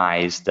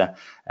optimized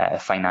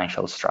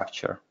financial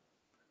structure.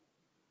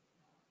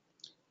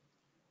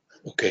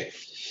 Okay.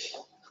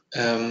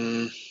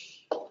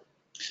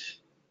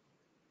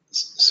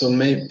 So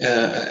maybe,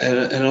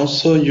 and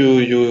also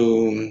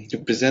you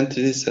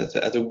presented this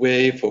as a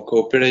way for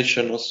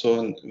cooperation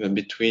also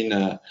between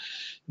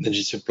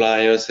energy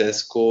suppliers,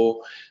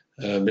 ESCO,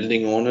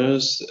 building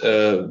owners.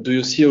 Do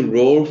you see a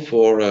role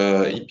for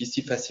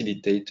EPC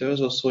facilitators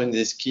also in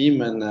this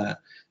scheme,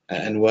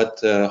 and what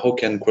how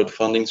can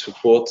crowdfunding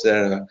support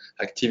their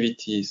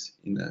activities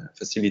in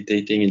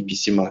facilitating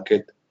EPC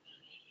market?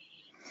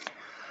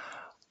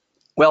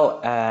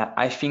 Well,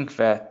 I think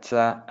that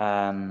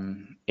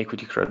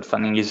equity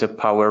crowdfunding is a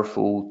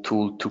powerful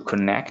tool to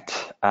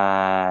connect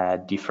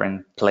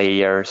different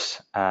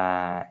players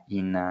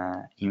in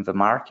the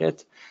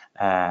market.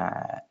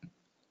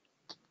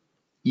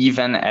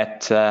 Even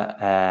at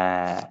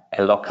a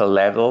local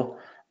level,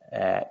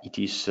 it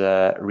is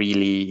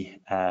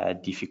really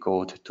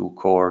difficult to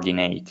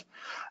coordinate.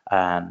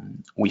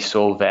 We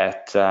saw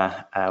that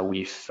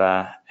with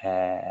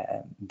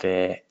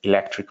the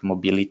electric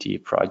mobility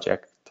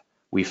project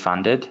we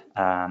funded.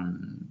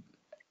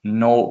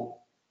 No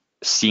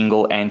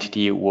single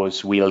entity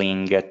was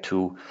willing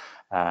to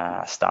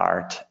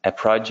start a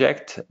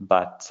project,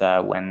 but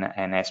when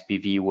an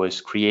SPV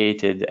was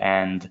created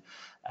and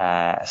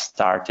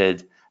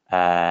started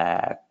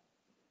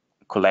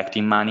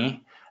collecting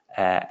money,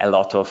 a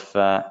lot of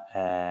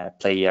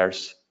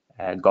players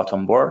got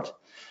on board.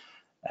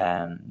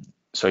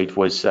 So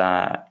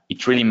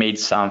it really made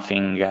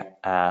something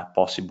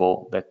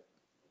possible that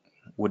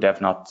would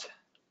have not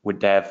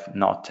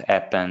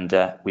happened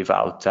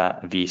without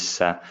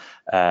this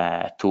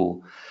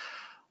tool.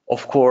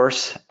 Of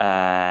course,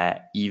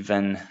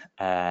 even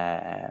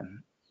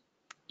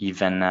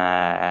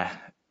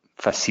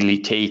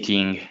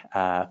facilitating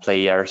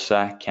players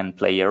can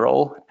play a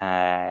role.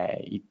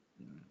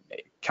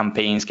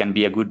 Campaigns can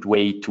be a good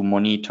way to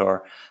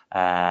monitor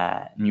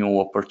new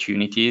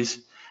opportunities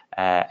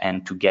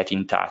and to get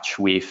in touch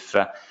with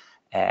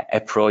a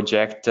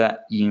project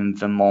at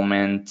the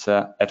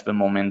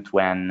moment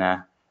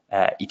when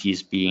it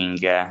is being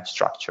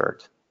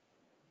structured.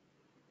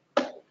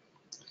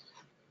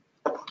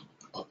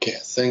 Okay,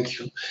 thank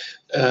you.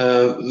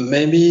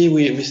 Maybe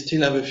we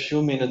still have a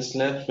few minutes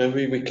left.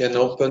 Maybe we can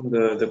open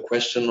the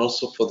question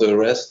also for the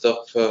rest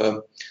of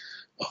the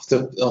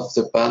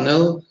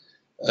panel.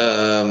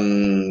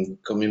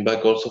 Coming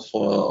back also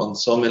on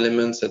some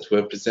elements that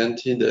were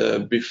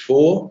presented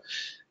before.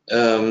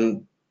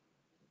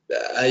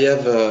 I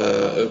have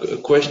a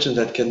question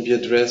that can be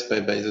addressed by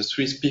the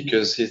three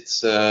speakers.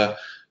 It's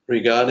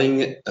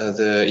regarding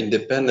the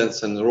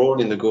independence and role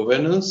in the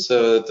governance.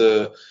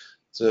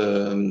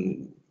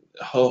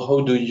 How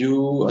do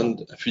you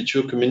and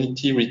future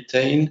community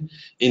retain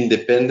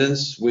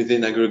independence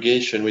within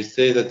aggregation? We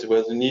say that there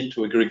was a need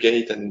to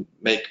aggregate and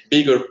make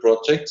bigger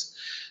projects,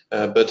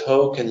 but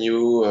how can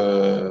you,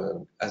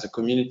 as a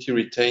community,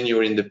 retain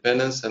your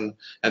independence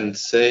and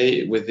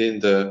say within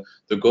the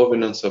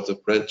governance of the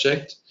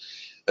project?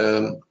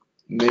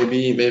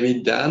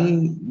 Maybe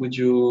Dan, would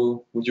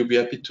you be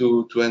happy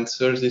to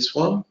answer this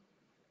one?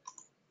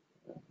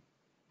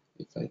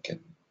 If I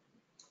can.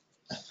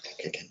 I think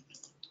I can.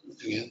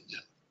 Again, yeah.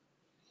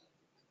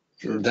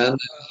 Sure. Dan,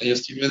 are you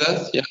still with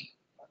us? Yeah.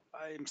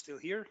 I'm still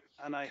here,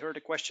 and I heard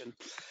a question.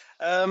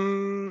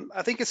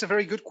 I think it's a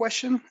very good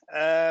question,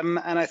 and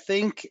I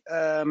think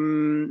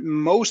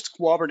most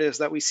cooperatives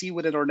that we see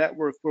within our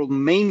network will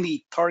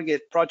mainly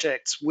target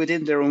projects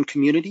within their own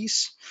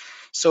communities.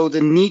 So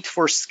the need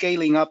for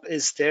scaling up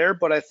is there,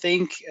 but I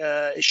think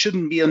it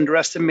shouldn't be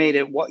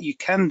underestimated what you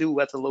can do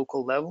at the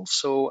local level.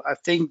 So I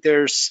think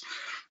there's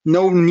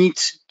no need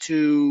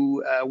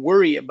to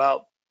worry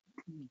about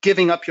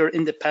giving up your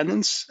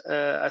independence.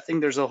 I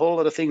think there's a whole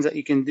lot of things that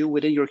you can do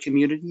within your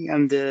community,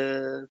 and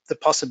the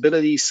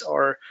possibilities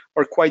are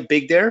quite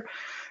big there.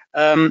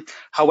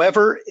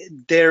 However,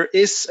 there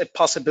is a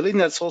possibility,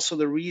 and that's also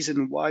the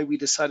reason why we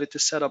decided to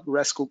set up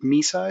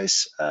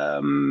RESCOOP-MECISE.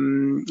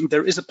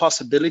 There is a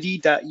possibility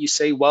that you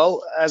say,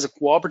 well, as a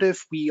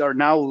cooperative, we are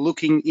now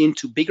looking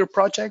into bigger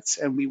projects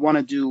and we want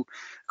to do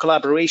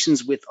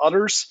collaborations with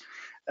others.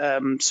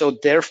 So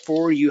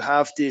therefore, you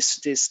have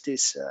this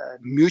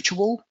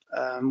mutual,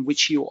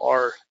 which you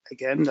are,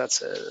 again,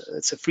 it's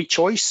a free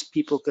choice.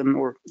 People can,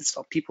 or it's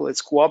not people,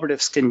 it's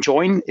cooperatives can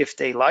join if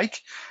they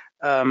like.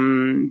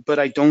 But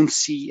I don't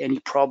see any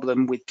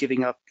problem with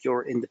giving up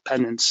your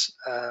independence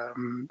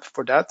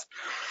for that.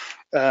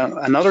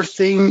 Another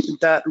thing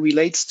that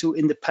relates to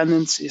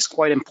independence is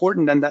quite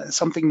important, and that's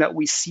something that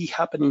we see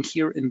happening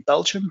here in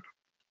Belgium.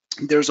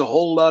 There's a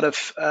whole lot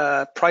of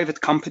private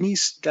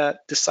companies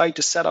that decide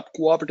to set up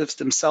cooperatives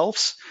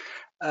themselves.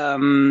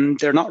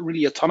 They're not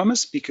really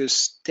autonomous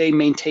because they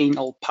maintain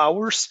all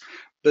powers,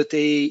 but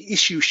they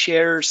issue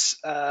shares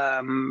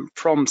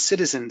from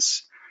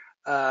citizens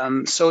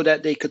so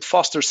that they could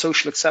foster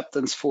social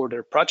acceptance for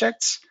their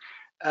projects.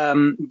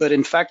 But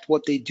in fact,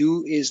 what they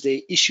do is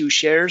they issue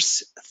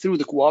shares through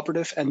the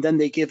cooperative, and then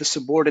they give a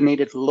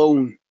subordinated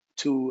loan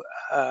to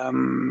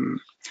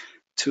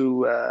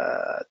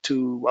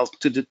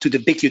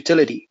the big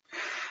utility.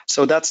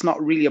 So that's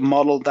not really a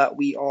model that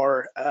we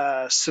are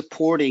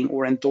supporting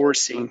or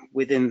endorsing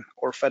within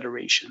our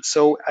federation.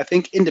 So I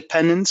think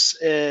independence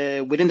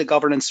within the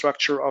governance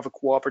structure of a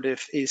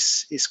cooperative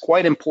is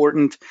quite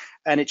important,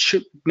 and it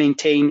should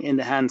maintain in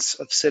the hands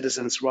of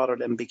citizens rather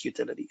than big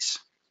utilities.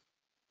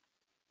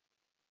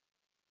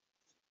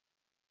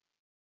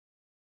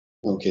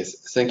 Okay,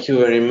 thank you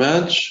very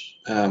much.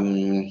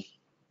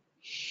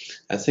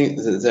 I think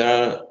there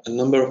are a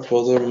number of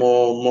other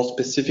more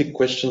specific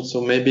questions,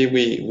 so maybe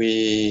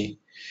we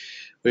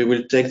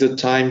will take the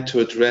time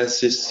to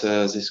address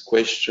these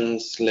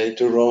questions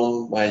later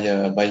on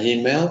by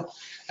email.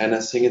 And I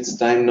think it's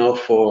time now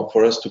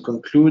for us to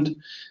conclude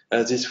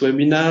this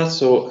webinar.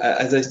 So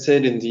as I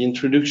said in the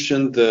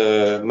introduction,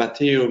 the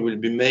material will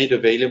be made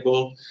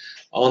available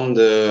on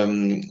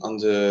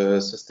the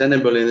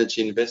Sustainable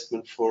Energy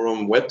Investment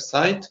Forum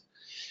website.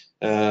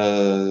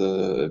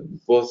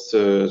 Both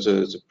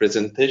the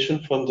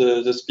presentation from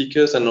the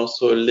speakers and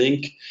also a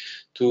link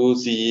to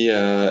the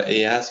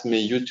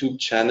EASME YouTube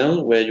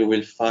channel, where you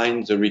will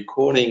find the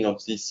recording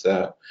of this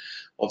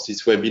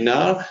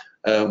webinar.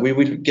 We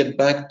will get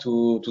back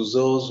to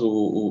those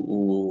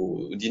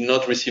who did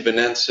not receive an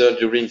answer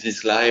during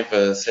this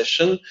live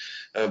session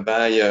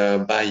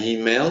by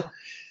email,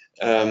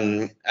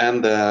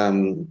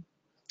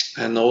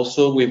 and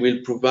also we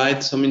will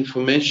provide some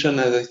information,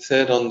 as I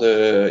said, on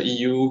the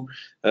EU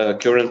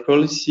current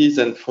policies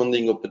and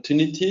funding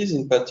opportunities.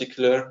 In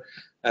particular,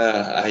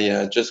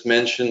 I just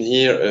mentioned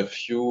here a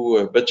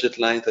few budget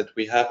lines that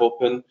we have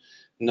open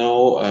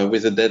now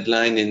with a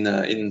deadline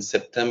in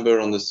September,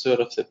 on the 3rd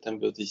of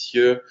September this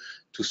year,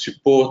 to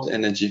support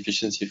energy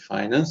efficiency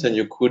finance. And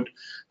you could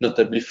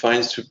notably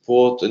find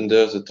support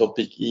under the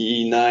topic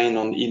EE9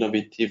 on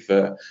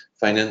innovative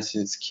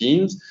financing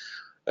schemes.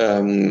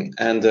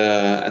 And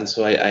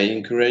so I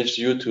encourage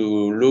you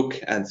to look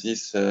at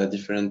these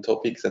different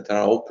topics that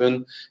are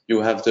open.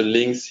 You have the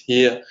links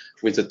here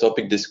with the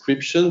topic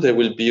description. There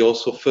will be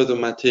also further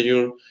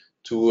material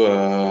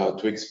to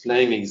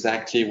explain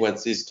exactly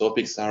what these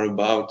topics are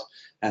about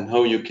and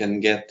how you can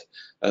get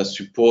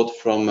support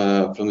from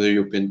the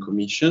European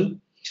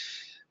Commission.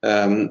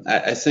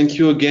 I thank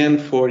you again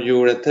for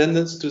your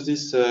attendance to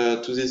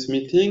this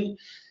meeting.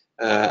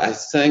 I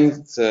thank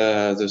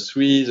the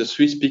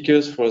three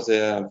speakers for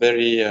their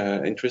very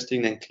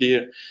interesting and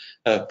clear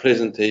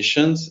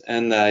presentations,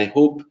 and I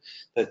hope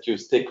that you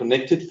stay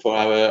connected for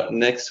our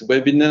next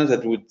webinar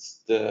that would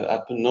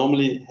happen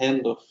normally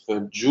end of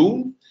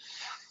June,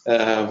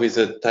 with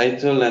a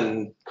title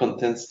and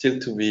content still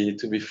to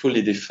be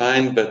fully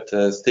defined, but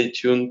stay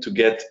tuned to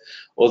get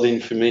all the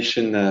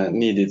information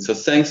needed. So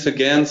thanks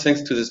again,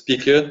 thanks to the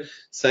speaker,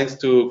 thanks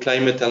to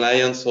Climate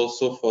Alliance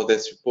also for their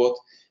support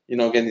in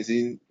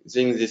organizing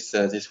this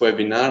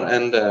webinar,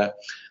 and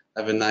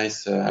have a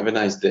nice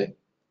day.